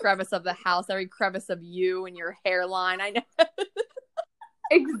every crevice of the house, every crevice of you and your hairline. I know.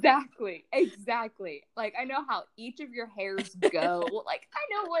 Exactly. Like, I know how each of your hairs go. Like, I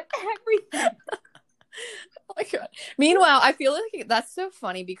know what everything. Oh my God. Meanwhile, I feel like that's so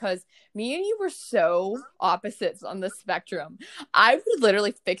funny because me and you were so opposites on the spectrum. I would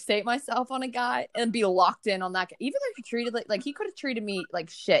literally fixate myself on a guy and be locked in on that guy. Even if he treated like he could have treated me like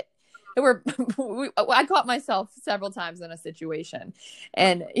shit. I caught myself several times in a situation,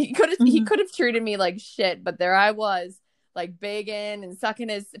 and he could have treated me like shit, but there I was, like begging and sucking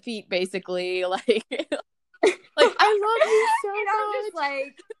his feet, basically, like I love you so and much. I'm just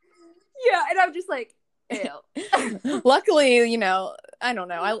like, yeah, and I'm just like, ew. Luckily, you know, I don't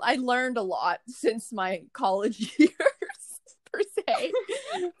know. I learned a lot since my college years, per se.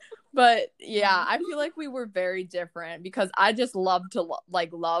 But yeah, I feel like we were very different because I just love to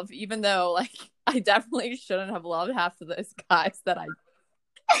love, even though like I definitely shouldn't have loved half of those guys that I.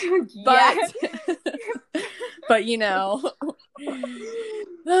 But you know,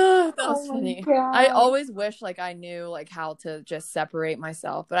 that's funny. I always wish like I knew like how to just separate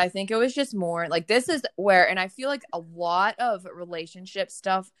myself, but I think it was just more like this is where, and I feel like a lot of relationship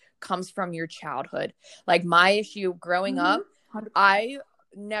stuff comes from your childhood. Like my issue growing up, 100%. I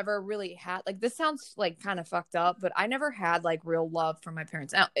never really had like, this sounds like kind of fucked up, but I never had like real love from my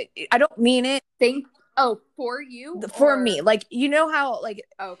parents. Now, I don't mean it. For you? For me, like, you know how like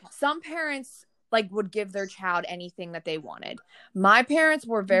some parents like would give their child anything that they wanted. My parents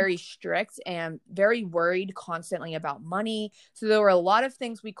were very strict and very worried constantly about money. So there were a lot of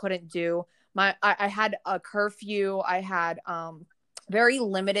things we couldn't do. I had a curfew. I had very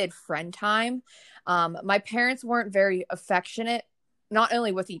limited friend time. My parents weren't very affectionate, not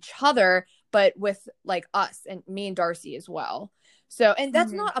only with each other, but with like us and me and Darcy as well. So, and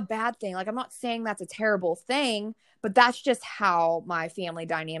that's not a bad thing. Like, I'm not saying that's a terrible thing, but that's just how my family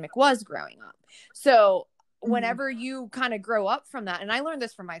dynamic was growing up. So whenever you kind of grow up from that, and I learned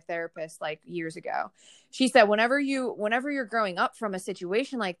this from my therapist like years ago, she said, whenever you're growing up from a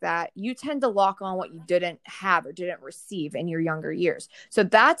situation like that, you tend to lock on what you didn't have or didn't receive in your younger years. So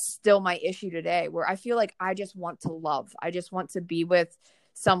that's still my issue today, where I feel like I just want to love. I just want to be with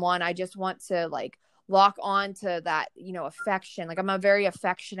someone. I just want to like lock on to that, you know, affection. Like I'm a very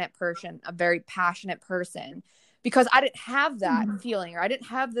affectionate person, a very passionate person, because I didn't have that feeling, or I didn't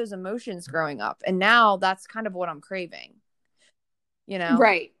have those emotions growing up. And now that's kind of what I'm craving, you know?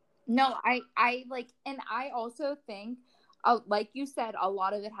 Right. No, I like, and I also think, like you said, a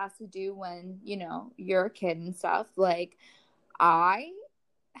lot of it has to do when, you know, you're a kid and stuff. Like I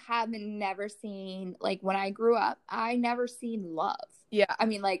have never seen, like when I grew up, I never seen love. Yeah. I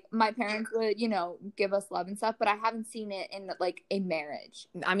mean, like my parents would, you know, give us love and stuff, but I haven't seen it in like a marriage.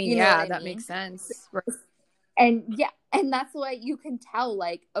 I mean, yeah, that makes sense. Right. And yeah, and that's why you can tell,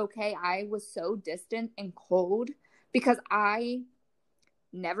 like, okay, I was so distant and cold because I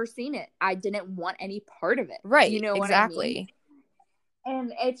never seen it. I didn't want any part of it. Right. You know exactly. what I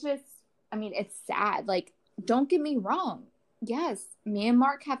mean? And it's just, I mean, it's sad. Like, don't get me wrong. Yes, me and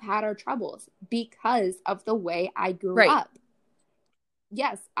Mark have had our troubles because of the way I grew up.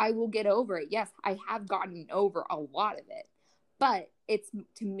 Yes, I will get over it. Yes, I have gotten over a lot of it. But it's,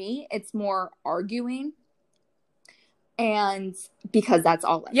 to me, it's more arguing. And because that's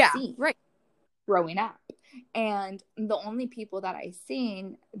all I've seen growing up. And the only people that I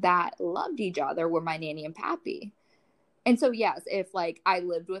seen that loved each other were my nanny and pappy. And so, yes, if like I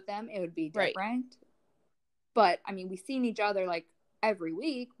lived with them, it would be different. Right. But I mean, we seen each other like every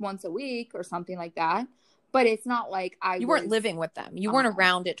week, once a week or something like that. But it's not like you weren't living with them. You weren't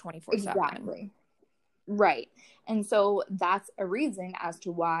around it 24/7. Exactly. Right. And so that's a reason as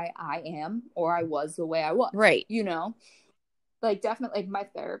to why I am, or I was the way I was. Right. You know, like definitely like my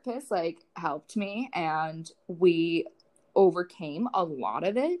therapist like helped me, and we overcame a lot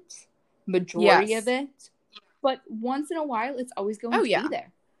of it, majority of it. But once in a while, it's always going to be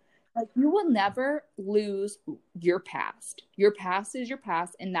there. Like you will never lose your past. Your past is your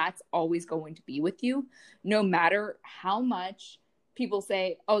past, and that's always going to be with you, no matter how much people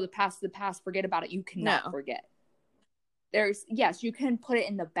say, "Oh, the past is the past. Forget about it." You cannot forget. Yes, you can put it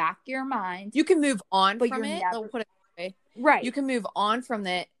in the back of your mind. You can move on from it. Never... Put it away. Right. You can move on from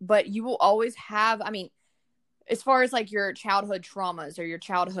it, but you will always have. I mean, as far as like your childhood traumas or your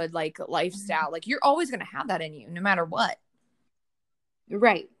childhood like lifestyle, like you're always going to have that in you, no matter what.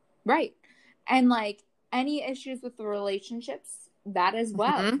 Right. Right. And like any issues with the relationships, that as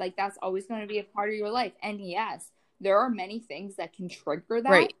well. Like that's always going to be a part of your life. And yes, there are many things that can trigger that.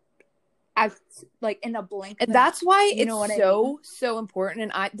 Right. as like in a blink. And that's why it's so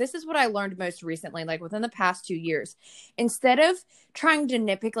important. And this is what I learned most recently, like within the past 2 years. Instead of trying to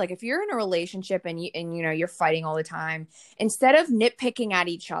nitpick, like if you're in a relationship and you know you're fighting all the time, instead of nitpicking at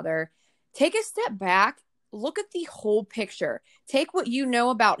each other, take a step back, look at the whole picture. Take what you know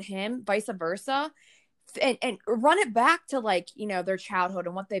about him, vice versa, and run it back to like, you know, their childhood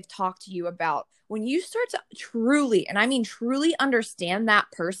and what they've talked to you about. When you start to truly, and I mean truly understand that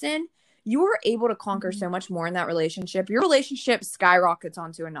person, you are able to conquer so much more in that relationship. Your relationship skyrockets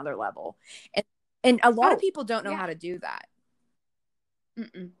onto another level. And a lot of people don't know how to do that.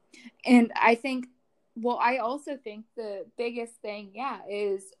 And I think, well, I also think the biggest thing,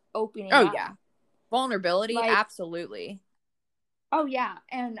 is opening up. Yeah. Vulnerability, like, absolutely. Oh, yeah.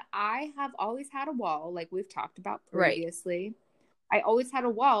 And I have always had a wall, like we've talked about previously. Right. I always had a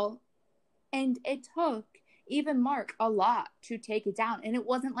wall, and it took even Mark a lot to take it down. And it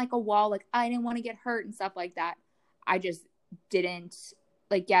wasn't like a wall, like I didn't want to get hurt and stuff like that. I just didn't,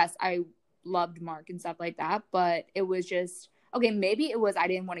 like, yes, I loved Mark and stuff like that, but it was just, okay, maybe it was I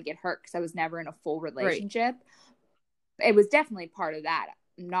didn't want to get hurt because I was never in a full relationship. Right. It was definitely part of that.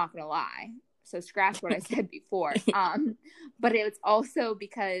 I'm not going to lie. So scratch what I said before. But it's also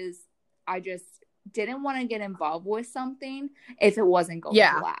because I just didn't want to get involved with something if it wasn't going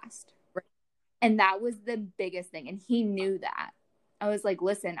to last. Right. And that was the biggest thing. And he knew that. I was like,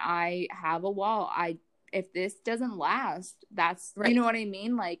 listen, I have a wall. If this doesn't last, that's, you know what I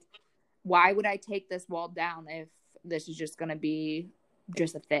mean? Like, why would I take this wall down if this is just going to be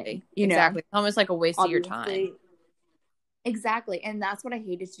just a thing? You know? Exactly. Almost like a waste of your time. Exactly. And that's what I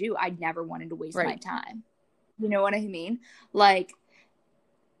hated to do. I never wanted to waste my time. You know what I mean? Like,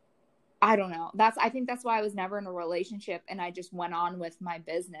 I don't know. I think that's why I was never in a relationship, and I just went on with my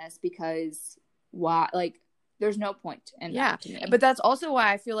business because there's no point in that to me. But that's also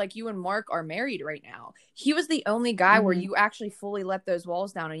why I feel like you and Mark are married right now. He was the only guy where you actually fully let those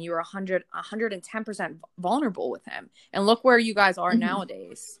walls down and you were 110% vulnerable with him. And look where you guys are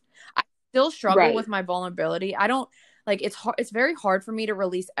nowadays. I still struggle with my vulnerability. I don't, like, it's very hard for me to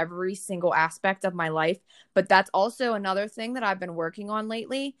release every single aspect of my life, but that's also another thing that I've been working on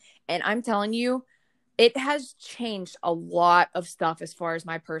lately. And I'm telling you, it has changed a lot of stuff as far as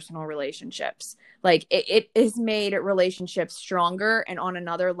my personal relationships. Like, it has made relationships stronger and on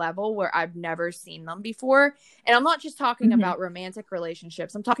another level where I've never seen them before. And I'm not just talking about romantic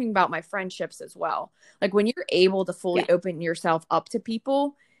relationships. I'm talking about my friendships as well. Like, when you're able to fully open yourself up to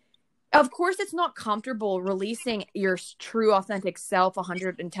people, of course, it's not comfortable releasing your true, authentic self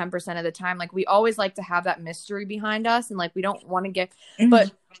 110% of the time. Like, we always like to have that mystery behind us, and like, we don't want to get,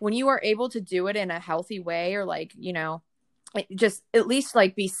 but when you are able to do it in a healthy way, or like, you know, just at least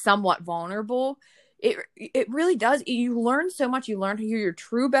like be somewhat vulnerable, it really does. You learn so much. You learn who your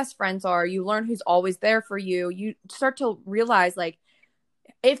true best friends are. You learn who's always there for you. You start to realize, like,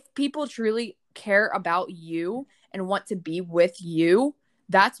 if people truly care about you and want to be with you,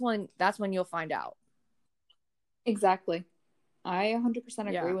 that's when you'll find out. Exactly. I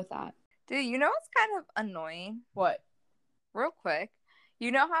 100% agree with that. Dude, you know what's kind of annoying? What? Real quick.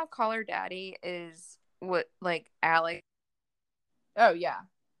 You know how Call Her Daddy is what, like, Alex? Oh, yeah.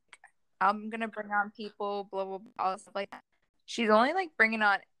 I'm going to bring on people, blah, blah, blah, all stuff like that. She's only, like, bringing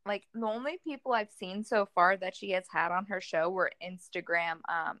on, like, the only people I've seen so far that she has had on her show were Instagram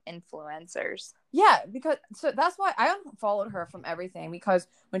influencers. Yeah, because so that's why I unfollowed her from everything, because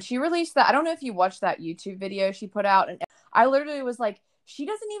when she released that, I don't know if you watched that YouTube video she put out, and I literally was like, she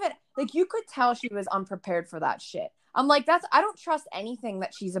doesn't even, like, you could tell she was unprepared for that shit. I'm like, I don't trust anything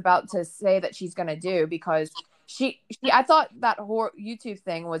that she's about to say that she's gonna do, because I thought that whole YouTube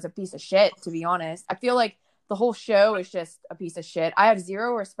thing was a piece of shit, to be honest. I feel like the whole show is just a piece of shit. I have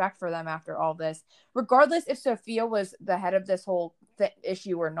zero respect for them after all this. Regardless if Sophia was the head of this whole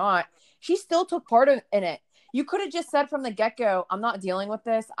issue or not, she still took part in it. You could have just said from the get-go, I'm not dealing with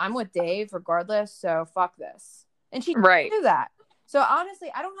this. I'm with Dave regardless, so fuck this. And she didn't do that. So honestly,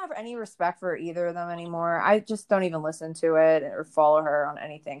 I don't have any respect for either of them anymore. I just don't even listen to it or follow her on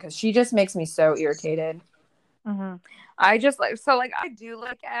anything, because she just makes me so irritated. I just like, so like, I do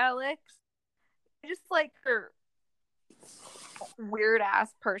like Alex. I just like her weird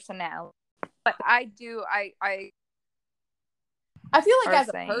ass personality. But I feel like as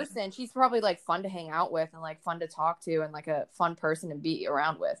a person, she's probably like fun to hang out with and like fun to talk to and like a fun person to be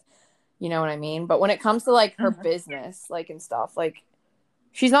around with. You know what I mean? But when it comes to like her business, like, and stuff, like,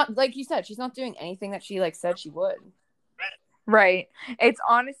 she's not, like you said, she's not doing anything that she like said she would. Right. It's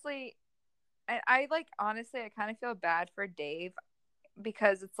honestly, I kind of feel bad for Dave,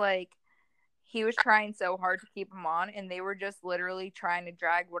 because it's like, he was trying so hard to keep him on, and they were just literally trying to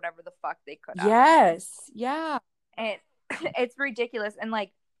drag whatever the fuck they could out. Yes. Yeah. And it's ridiculous. And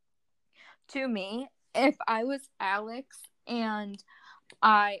like, to me, if I was Alex and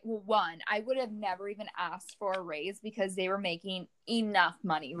I would have never even asked for a raise because they were making enough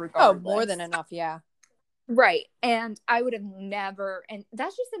money regardless. Oh, more than enough, yeah. Right. And I would have never, and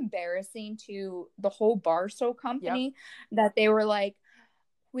that's just embarrassing to the whole Barstool company that they were like,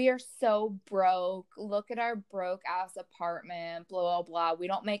 we are so broke. Look at our broke ass apartment, blah, blah, blah. We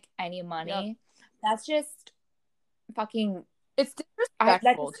don't make any money. Yep. That's just fucking, it's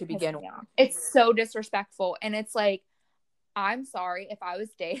disrespectful to begin with. It's so disrespectful. And it's like, I'm sorry, if I was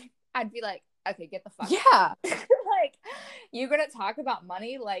Dave, I'd be like, okay, get the fuck out. Like, you're gonna talk about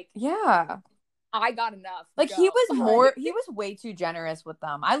money? Like, yeah, I got enough. Like, he was way too generous with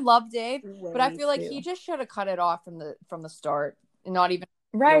them. I love Dave, but I feel like he just should have cut it off from the start and not even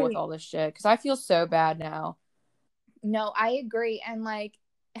deal with all this shit, because I feel so bad now. No, I agree. And like,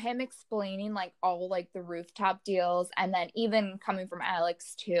 him explaining like all like the rooftop deals, and then even coming from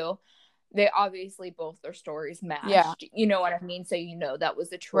Alex too, they obviously both their stories matched. Yeah. You know what I mean? So you know that was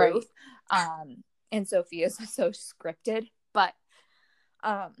the truth. Right. And Sophia's so scripted. But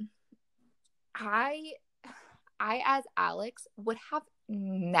I as Alex would have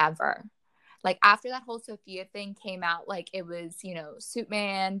never, like, after that whole Sophia thing came out, like, it was, you know,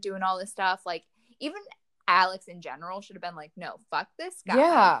 Suitman doing all this stuff, like, even Alex in general should have been like, no, fuck this guy.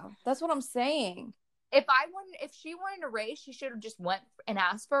 Yeah, that's what I'm saying. If she wanted a raise, she should have just went and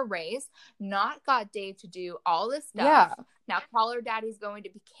asked for a raise, not got Dave to do all this stuff. Yeah. Now, Call Her Daddy's going to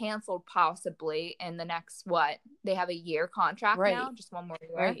be canceled possibly in the next, they have a year contract now, just one more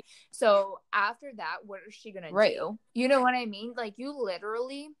year. Right. So after that, what is she going to do? You know what I mean? Like, you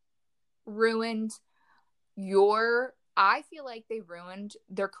literally ruined I feel like they ruined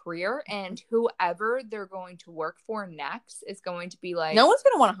their career, and whoever they're going to work for next is going to be like, no one's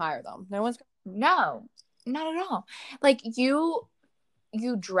going to want to hire them. No, not at all. Like, you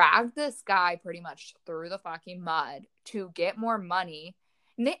dragged this guy pretty much through the fucking mud to get more money.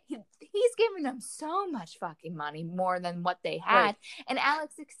 He's giving them so much fucking money, more than what they had. Right. And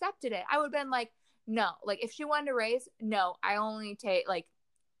Alex accepted it. I would have been like, no. Like, if she wanted to raise, no, I only take, like,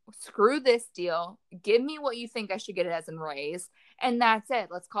 screw this deal. Give me what you think I should get it as a raise. And that's it.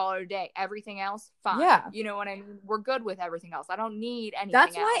 Let's call it a day. Everything else, fine. Yeah. You know what I mean? We're good with everything else. I don't need anything else.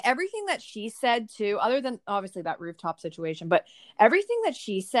 That's why everything that she said too, other than obviously that rooftop situation, but everything that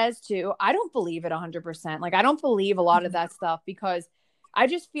she says too, I don't believe it 100%. Like, I don't believe a lot of that stuff, because I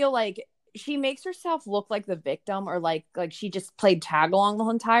just feel like she makes herself look like the victim, or like she just played tag along the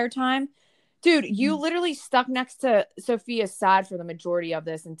entire time. Dude, you literally stuck next to Sophia's side for the majority of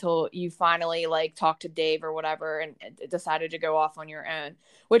this until you finally, like, talked to Dave or whatever and decided to go off on your own.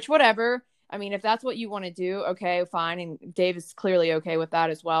 Which, whatever. I mean, if that's what you want to do, okay, fine. And Dave is clearly okay with that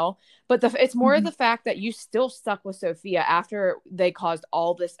as well. But it's more of the fact that you still stuck with Sophia after they caused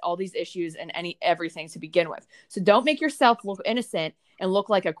all these issues and everything to begin with. So don't make yourself look innocent and look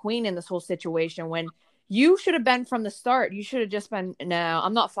like a queen in this whole situation, when you should have been from the start. You should have just been, no,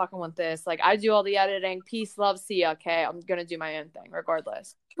 I'm not fucking with this. Like, I do all the editing. Peace, love, see ya. Okay, I'm going to do my own thing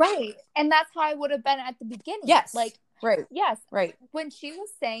regardless. Right. And that's how I would have been at the beginning. Yes. Like, right. Yes. Right. When she was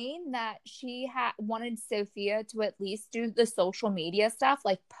saying that she wanted Sophia to at least do the social media stuff,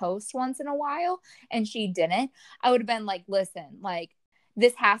 like post once in a while, and she didn't, I would have been like, listen, like,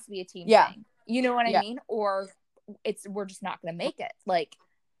 this has to be a team thing. You know what I mean? Or we're just not going to make it. Like,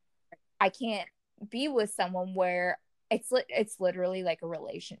 I can't be with someone where it's literally like a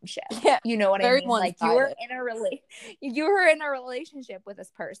relationship. Yeah. You know what I mean? Like, you're in a relationship with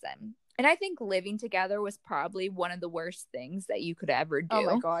this person. And I think living together was probably one of the worst things that you could ever do. Oh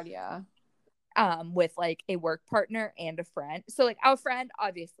my God, yeah. With like a work partner and a friend. So like a friend,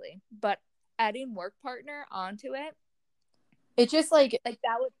 obviously, but adding work partner onto it, it just like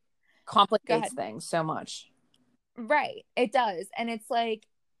that would complicate things so much. Right. It does. And it's like,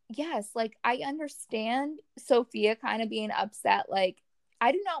 yes, like, I understand Sophia kind of being upset. Like,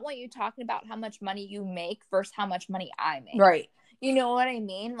 I do not want you talking about how much money you make versus how much money I make. Right. You know what I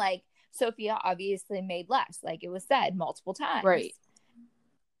mean? Like, Sophia obviously made less, like it was said multiple times. Right.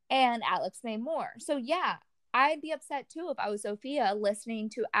 And Alex made more. So yeah, I'd be upset too if I was Sophia listening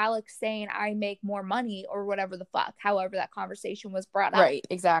to Alex saying I make more money or whatever the fuck, however that conversation was brought up. Right,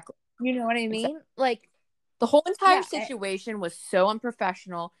 exactly. You know what I mean? Like, the whole entire situation was so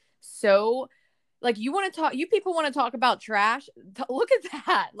unprofessional, so Like, you people want to talk about trash. Look at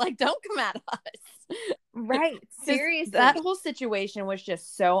that. Like, don't come at us. Right. Seriously. That whole situation was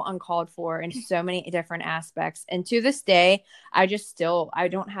just so uncalled for in so many different aspects. And to this day, I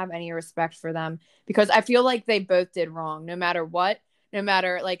don't have any respect for them, because I feel like they both did wrong, no matter what, no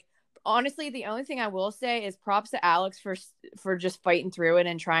matter, like, honestly, the only thing I will say is props to Alex for just fighting through it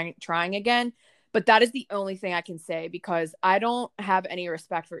and trying again. But that is the only thing I can say, because I don't have any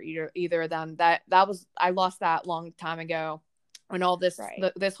respect for either of them. I lost that long time ago when all this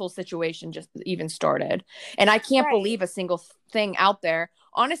this whole situation just even started. And I can't believe a single thing out there.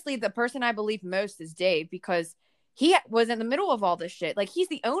 Honestly, the person I believe most is Dave, because he was in the middle of all this shit. Like, he's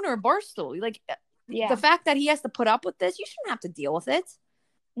the owner of Barstool. Like, the fact that he has to put up with this, you shouldn't have to deal with it.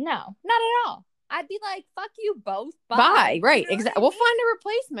 No, not at all. I'd be like, fuck you both. Bye. Right. Exactly. We'll find a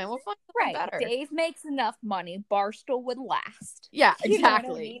replacement. We'll find something better. Dave makes enough money. Barstool would last. Yeah, exactly.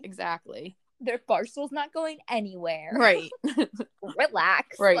 I mean? Exactly. Their Barstool's not going anywhere. Right.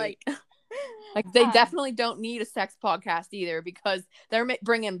 Relax. Right. Like they definitely don't need a sex podcast either, because they're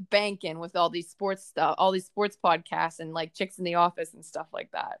bringing bank in with all these sports stuff, all these sports podcasts, and like Chicks in the Office and stuff like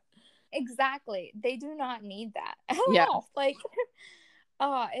that. Exactly. They do not need that at all. Like,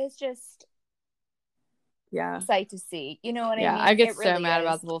 it's just... sight to see. You know what I mean? I get so mad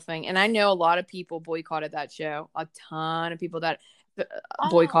about the whole thing. And I know a lot of people boycotted that show. A ton of people that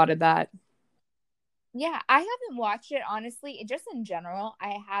boycotted that. Yeah, I haven't watched it, honestly. Just in general,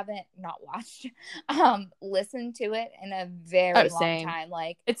 I haven't not watched, listened to it in a very long time.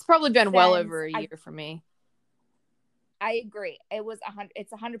 Like, it's probably been well over a year for me. I agree.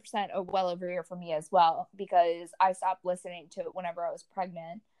 It's 100% well over a year for me as well, because I stopped listening to it whenever I was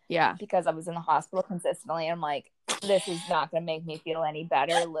pregnant. Yeah. Because I was in the hospital consistently. I'm like, this is not going to make me feel any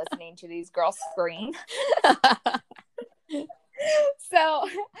better listening to these girls scream. So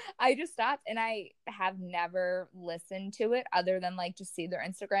I just stopped, and I have never listened to it other than like just see their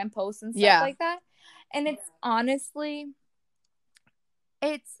Instagram posts and stuff like that. And it's honestly,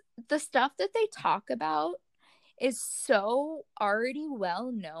 it's the stuff that they talk about is so already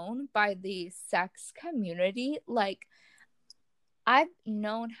well known by the sex community. Like, I've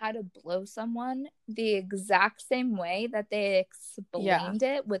known how to blow someone the exact same way that they explained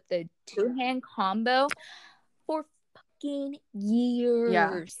it with the 2-hand combo for fucking years.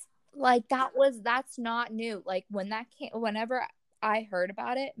 Yeah. Like, that's not new. Like, whenever I heard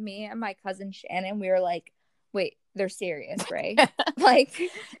about it, me and my cousin Shannon, we were like, wait, they're serious, right? Like,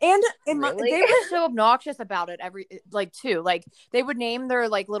 and really? They were so obnoxious about it too. Like, they would name their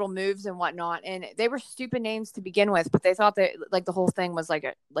like little moves and whatnot, and they were stupid names to begin with, but they thought that like the whole thing was like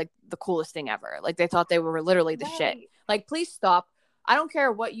the coolest thing ever. Like, they thought they were literally the shit. Like, please stop. I don't care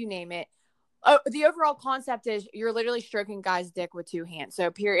what you name it. The overall concept is you're literally stroking guy's dick with 2 hands.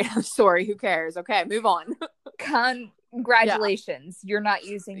 So period. I'm sorry. Who cares? Okay, move on. Congratulations. You're not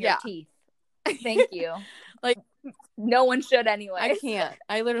using your teeth. Thank you. Like, no one should anyway. I can't.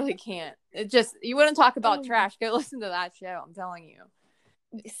 I literally can't. It just, you wouldn't talk about trash. Go listen to that show. I'm telling you.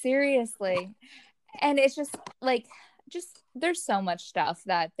 Seriously. And it's just like, there's so much stuff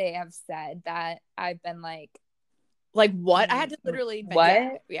that they have said that I've been like what? I had to literally.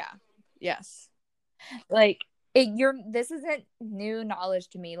 What? Yeah. Yes. Like, this isn't new knowledge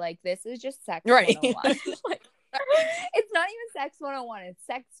to me. Like, this is just sex 101. Like, it's not even sex 101. It's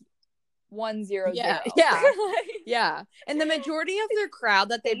sex 100. Yeah. And the majority of their crowd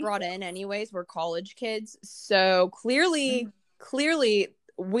that they brought in anyways were college kids. So clearly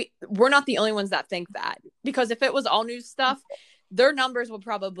we're not the only ones that think that, because if it was all new stuff, their numbers would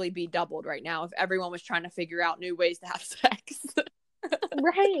probably be doubled right now if everyone was trying to figure out new ways to have sex.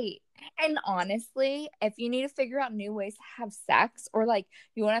 Right. And honestly, if you need to figure out new ways to have sex, or like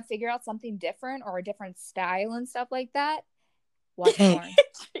you want to figure out something different or a different style and stuff like that, watch porn.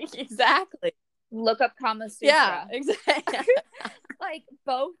 Exactly. Look up Kama Sutra. Yeah, exactly. Like,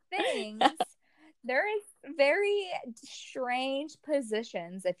 both things. There is very strange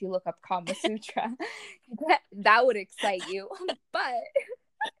positions if you look up Kama Sutra. that would excite you. But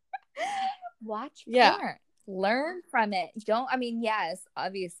watch porn. Learn from it. Yes,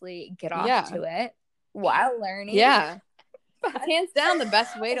 obviously get off to it while learning. Yeah. Hands down, the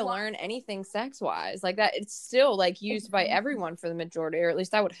best way to learn anything sex wise, like that, it's still like used by everyone for the majority, or at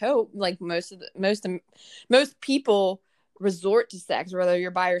least I would hope. Like, most people resort to sex, whether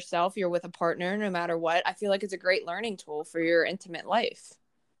you're by yourself, you're with a partner, no matter what. I feel like it's a great learning tool for your intimate life.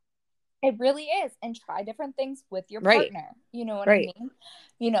 It really is. And try different things with your partner. You know what I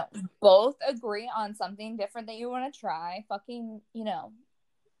mean? Both agree on something different that you want to try. Fucking,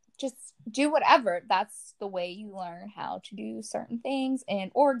 just do whatever. That's the way you learn how to do certain things,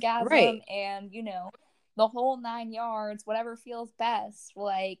 and orgasm, right. and the whole 9 yards, whatever feels best.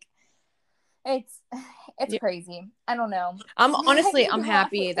 Like, it's crazy. I don't know. I'm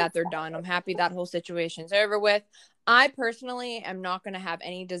happy that they're done. I'm happy that whole situation's over with. I personally am not going to have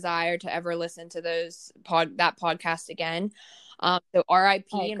any desire to ever listen to that podcast again. So RIP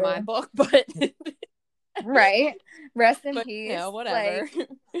in my book, but right. Rest in peace. Whatever. Like,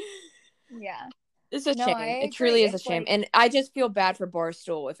 yeah. It's a shame. It truly is a shame. And I just feel bad for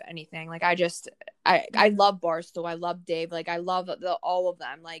Barstool, if anything. Like, I love Barstool. I love Dave. Like, I love all of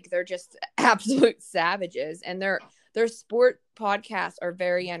them. Like, they're just absolute savages. And their sport podcasts are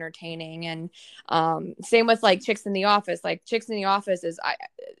very entertaining. And same with, like, Chicks in the Office. Like, Chicks in the Office is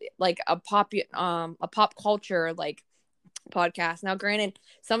like a pop culture, like, podcast. Now, granted,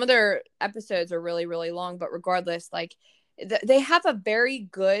 some of their episodes are really, really long, but regardless, like, they have a very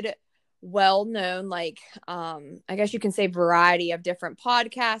good, well-known, like, I guess you can say, variety of different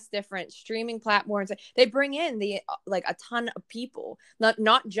podcasts, different streaming platforms. They bring in like a ton of people,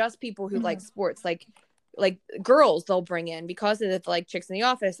 not just people who like sports, like girls they'll bring in because of like Chicks in the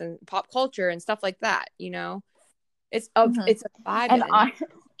Office and pop culture and stuff like that. It's a vibe. And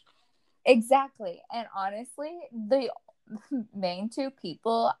exactly. And honestly, the main two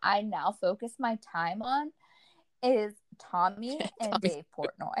people I now focus my time on is Tommy and Dave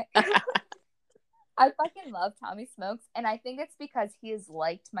Portnoy. I fucking love Tommy Smokes, and I think it's because he has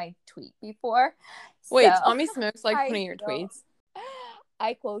liked my tweet before. Wait, Tommy Smokes liked one of your tweets?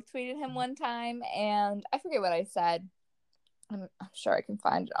 I quote tweeted him one time, and I forget what I said. I'm sure I can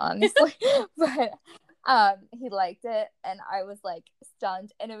find it, honestly. But he liked it, and I was like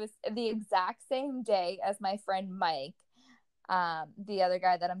stunned. And it was the exact same day as my friend Mike, the other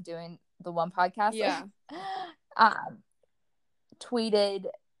guy that I'm doing the one podcast with, tweeted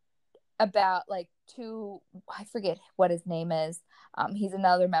about like I forget what his name is. He's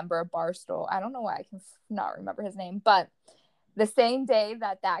another member of Barstool. I don't know why I can not remember his name, but the same day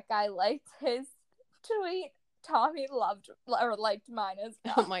that guy liked his tweet, Tommy liked mine as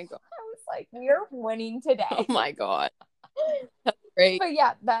well. Oh my god! I was like, we're winning today. Oh my god! That's great. But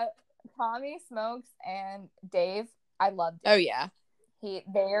yeah, that Tommy Smokes and Dave, I loved it. Oh yeah,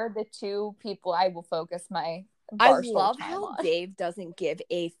 they're the two people I will focus my I love how Dave doesn't give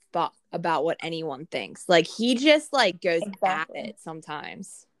a fuck about what anyone thinks. Like, he just like goes at it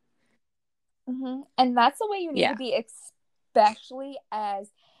sometimes. Mm-hmm. And that's the way you need to be, especially as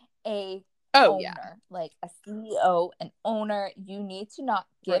a owner, like a CEO, an owner. You need to not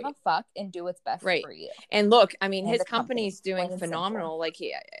give a fuck and do what's best for you. And look, I mean, his company's doing phenomenal. Like,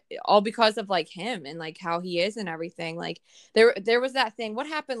 all because of like him and like how he is and everything. Like, there was that thing. What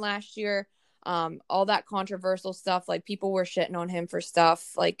happened last year? All that controversial stuff, like people were shitting on him for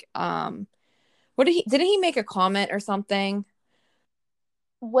stuff like didn't he make a comment or something?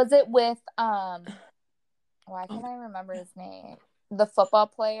 Was it with why can't I remember his name, the football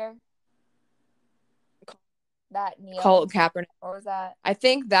player that Colin Kaepernick, or was that? I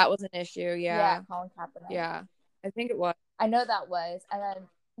think that was an issue. Yeah, Colin Kaepernick. Yeah, I think it was. I know that was. And then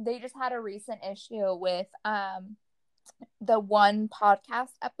they just had a recent issue with the one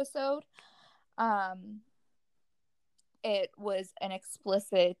podcast episode. It was an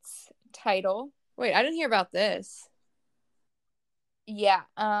explicit title. Wait, I didn't hear about this. Yeah.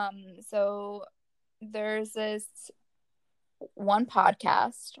 So there's this one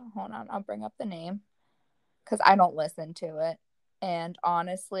podcast. Hold on, I'll bring up the name because I don't listen to it. And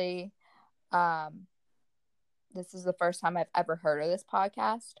honestly, this is the first time I've ever heard of this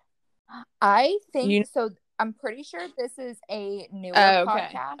podcast. I think so. I'm pretty sure this is a newer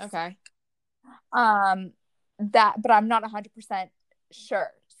podcast. Okay. But I'm not 100%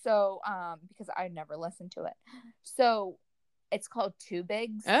 sure. So, because I never listened to it. So it's called Two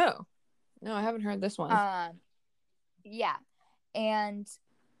Bigs. Oh, no, I haven't heard this one. Yeah. And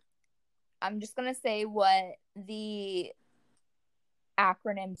I'm just going to say what the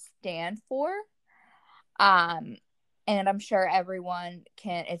acronyms stand for. And I'm sure everyone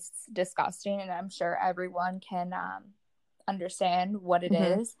it's disgusting, and I'm sure everyone can, understand what it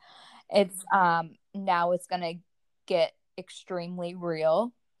is. It's now it's gonna get extremely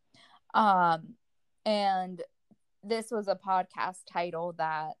real, and this was a podcast title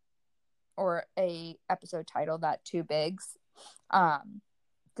or a episode title that Two Bigs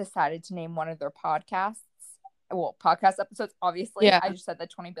decided to name one of their podcast episodes. Obviously, I just said that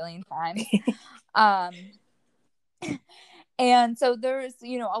 20 billion times. And so there's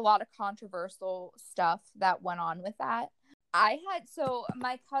a lot of controversial stuff that went on with that.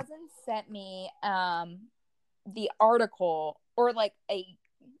 My cousin sent me the article, or like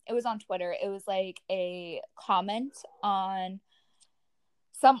it it was on Twitter. It was like a comment on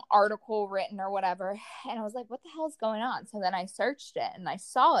some article written or whatever. And I was like, what the hell is going on? So then I searched it and I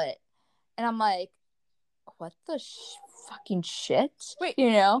saw it. And I'm like, what the fucking shit? Wait,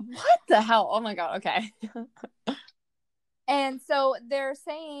 you know? What the hell? Oh my God. Okay. And so they're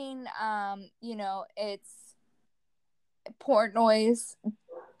saying, you know, it's Portnoy's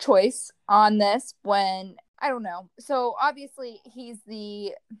choice on this when, I don't know. So obviously he's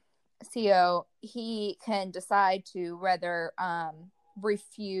the CEO. He can decide to whether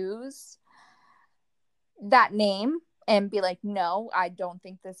refuse that name and be like, no, I don't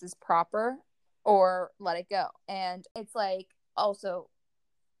think this is proper, or let it go. And it's like also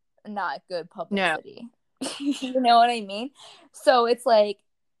not good publicity. No. You know what I mean? So it's like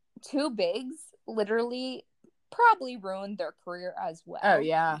two bigs literally probably ruined their career as well. Oh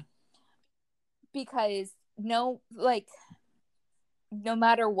yeah. Because no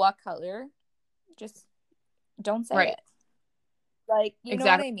matter what color, just don't say it. Like, you know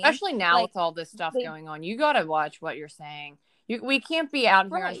what I mean? Especially now with all this stuff going on, you got to watch what you're saying. We can't be out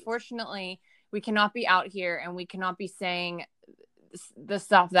here. Unfortunately, we cannot be out here and we cannot be saying the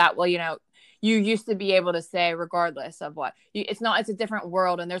stuff that, well, you know, you used to be able to say regardless of what. It's a different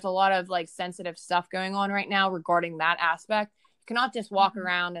world, and there's a lot of like sensitive stuff going on right now regarding that aspect. You cannot just walk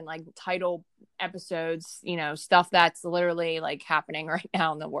around and like title episodes, you know, stuff that's literally like happening right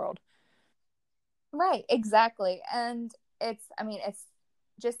now in the world. Right, exactly. And it's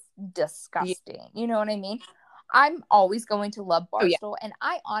just disgusting. You know what I mean? I'm always going to love Barstool, and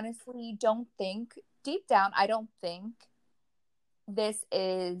I honestly don't think, deep down, I don't think this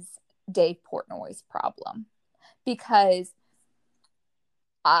is Dave Portnoy's problem. Because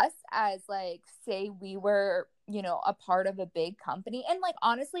us, as like, say we were, you know, a part of a big company, and like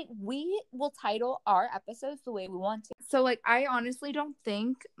honestly, we will title our episodes the way we want to. So like, I honestly don't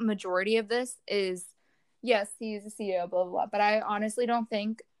think majority of this is, yes, he's a CEO, blah, blah, blah, but I honestly don't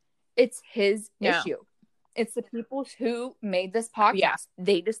think it's his issue. It's the people who made this podcast. Yeah.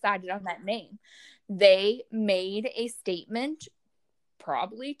 They decided on that name. They made a statement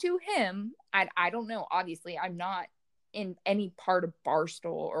probably to him. I don't know. Obviously, I'm not in any part of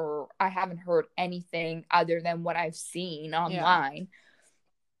Barstool, or I haven't heard anything other than what I've seen online.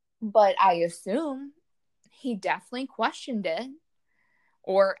 Yeah. But I assume he definitely questioned it,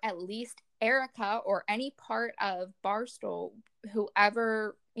 or at least Erica or any part of Barstool,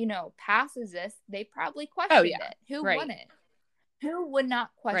 whoever, you know, passes this, they probably questioned it. Who wouldn't? Who would not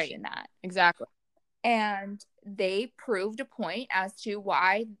question that? Exactly. And they proved a point as to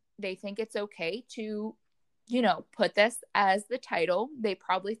why they think it's okay to, you know, put this as the title. They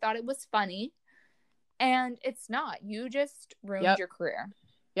probably thought it was funny, and it's not. You just ruined your career.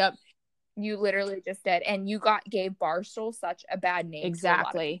 Yep. You literally just did, and you gave Barstool such a bad name.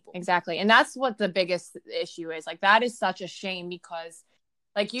 Exactly. And that's what the biggest issue is. Like, that is such a shame because,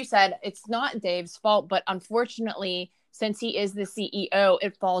 like you said, it's not Dave's fault, but unfortunately, since he is the CEO,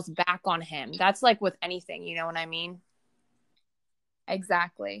 it falls back on him. That's like with anything, you know what I mean?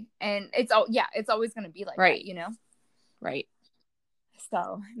 Exactly. And it's always going to be like that, you know? Right.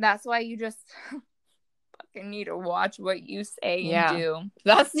 So that's why you just fucking need to watch what you say and do.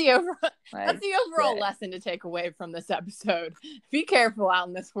 That's the overall lesson to take away from this episode. Be careful out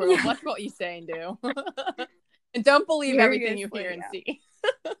in this world. Watch what you say and do. And don't believe everything you hear and see.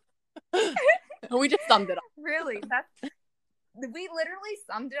 We just summed it up. Really, we literally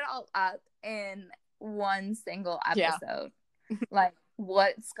summed it all up in one single episode. Like,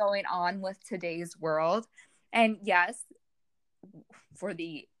 what's going on with today's world. And yes,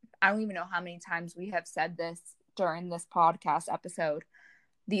 I don't even know how many times we have said this during this podcast episode,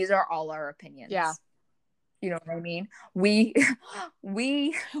 these are all our opinions. Yeah. You know what I mean? We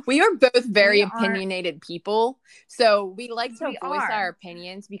are both very opinionated people. So we like to voice our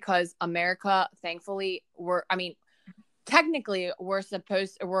opinions because America, thankfully, technically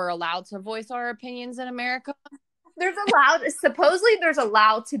we're allowed to voice our opinions in America. Supposedly there's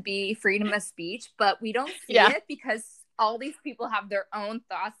allowed to be freedom of speech, but we don't see it because all these people have their own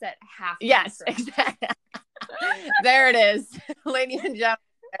thoughts that have to be exactly. There it is. Ladies and gentlemen,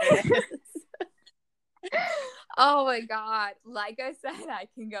 there it is. Oh my God. Like I said, I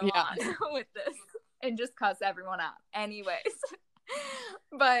can go on with this and just cuss everyone out. Anyways.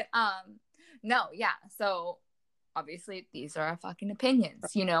 But so obviously these are our fucking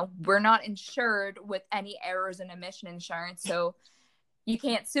opinions. You know, we're not insured with any errors in emission insurance, so you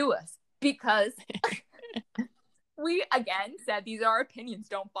can't sue us because we again said these are our opinions.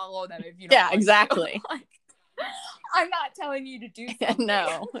 Don't follow them if you don't. Yeah, exactly. Like, I'm not telling you to do something.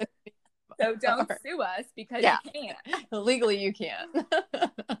 No. So don't sue us because you can't. Legally, you can't.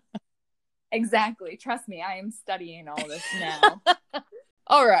 Exactly. Trust me, I am studying all this now.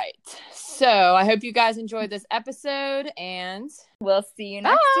 All right. So I hope you guys enjoyed this episode, and we'll see you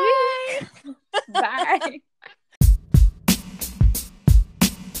next week. Bye.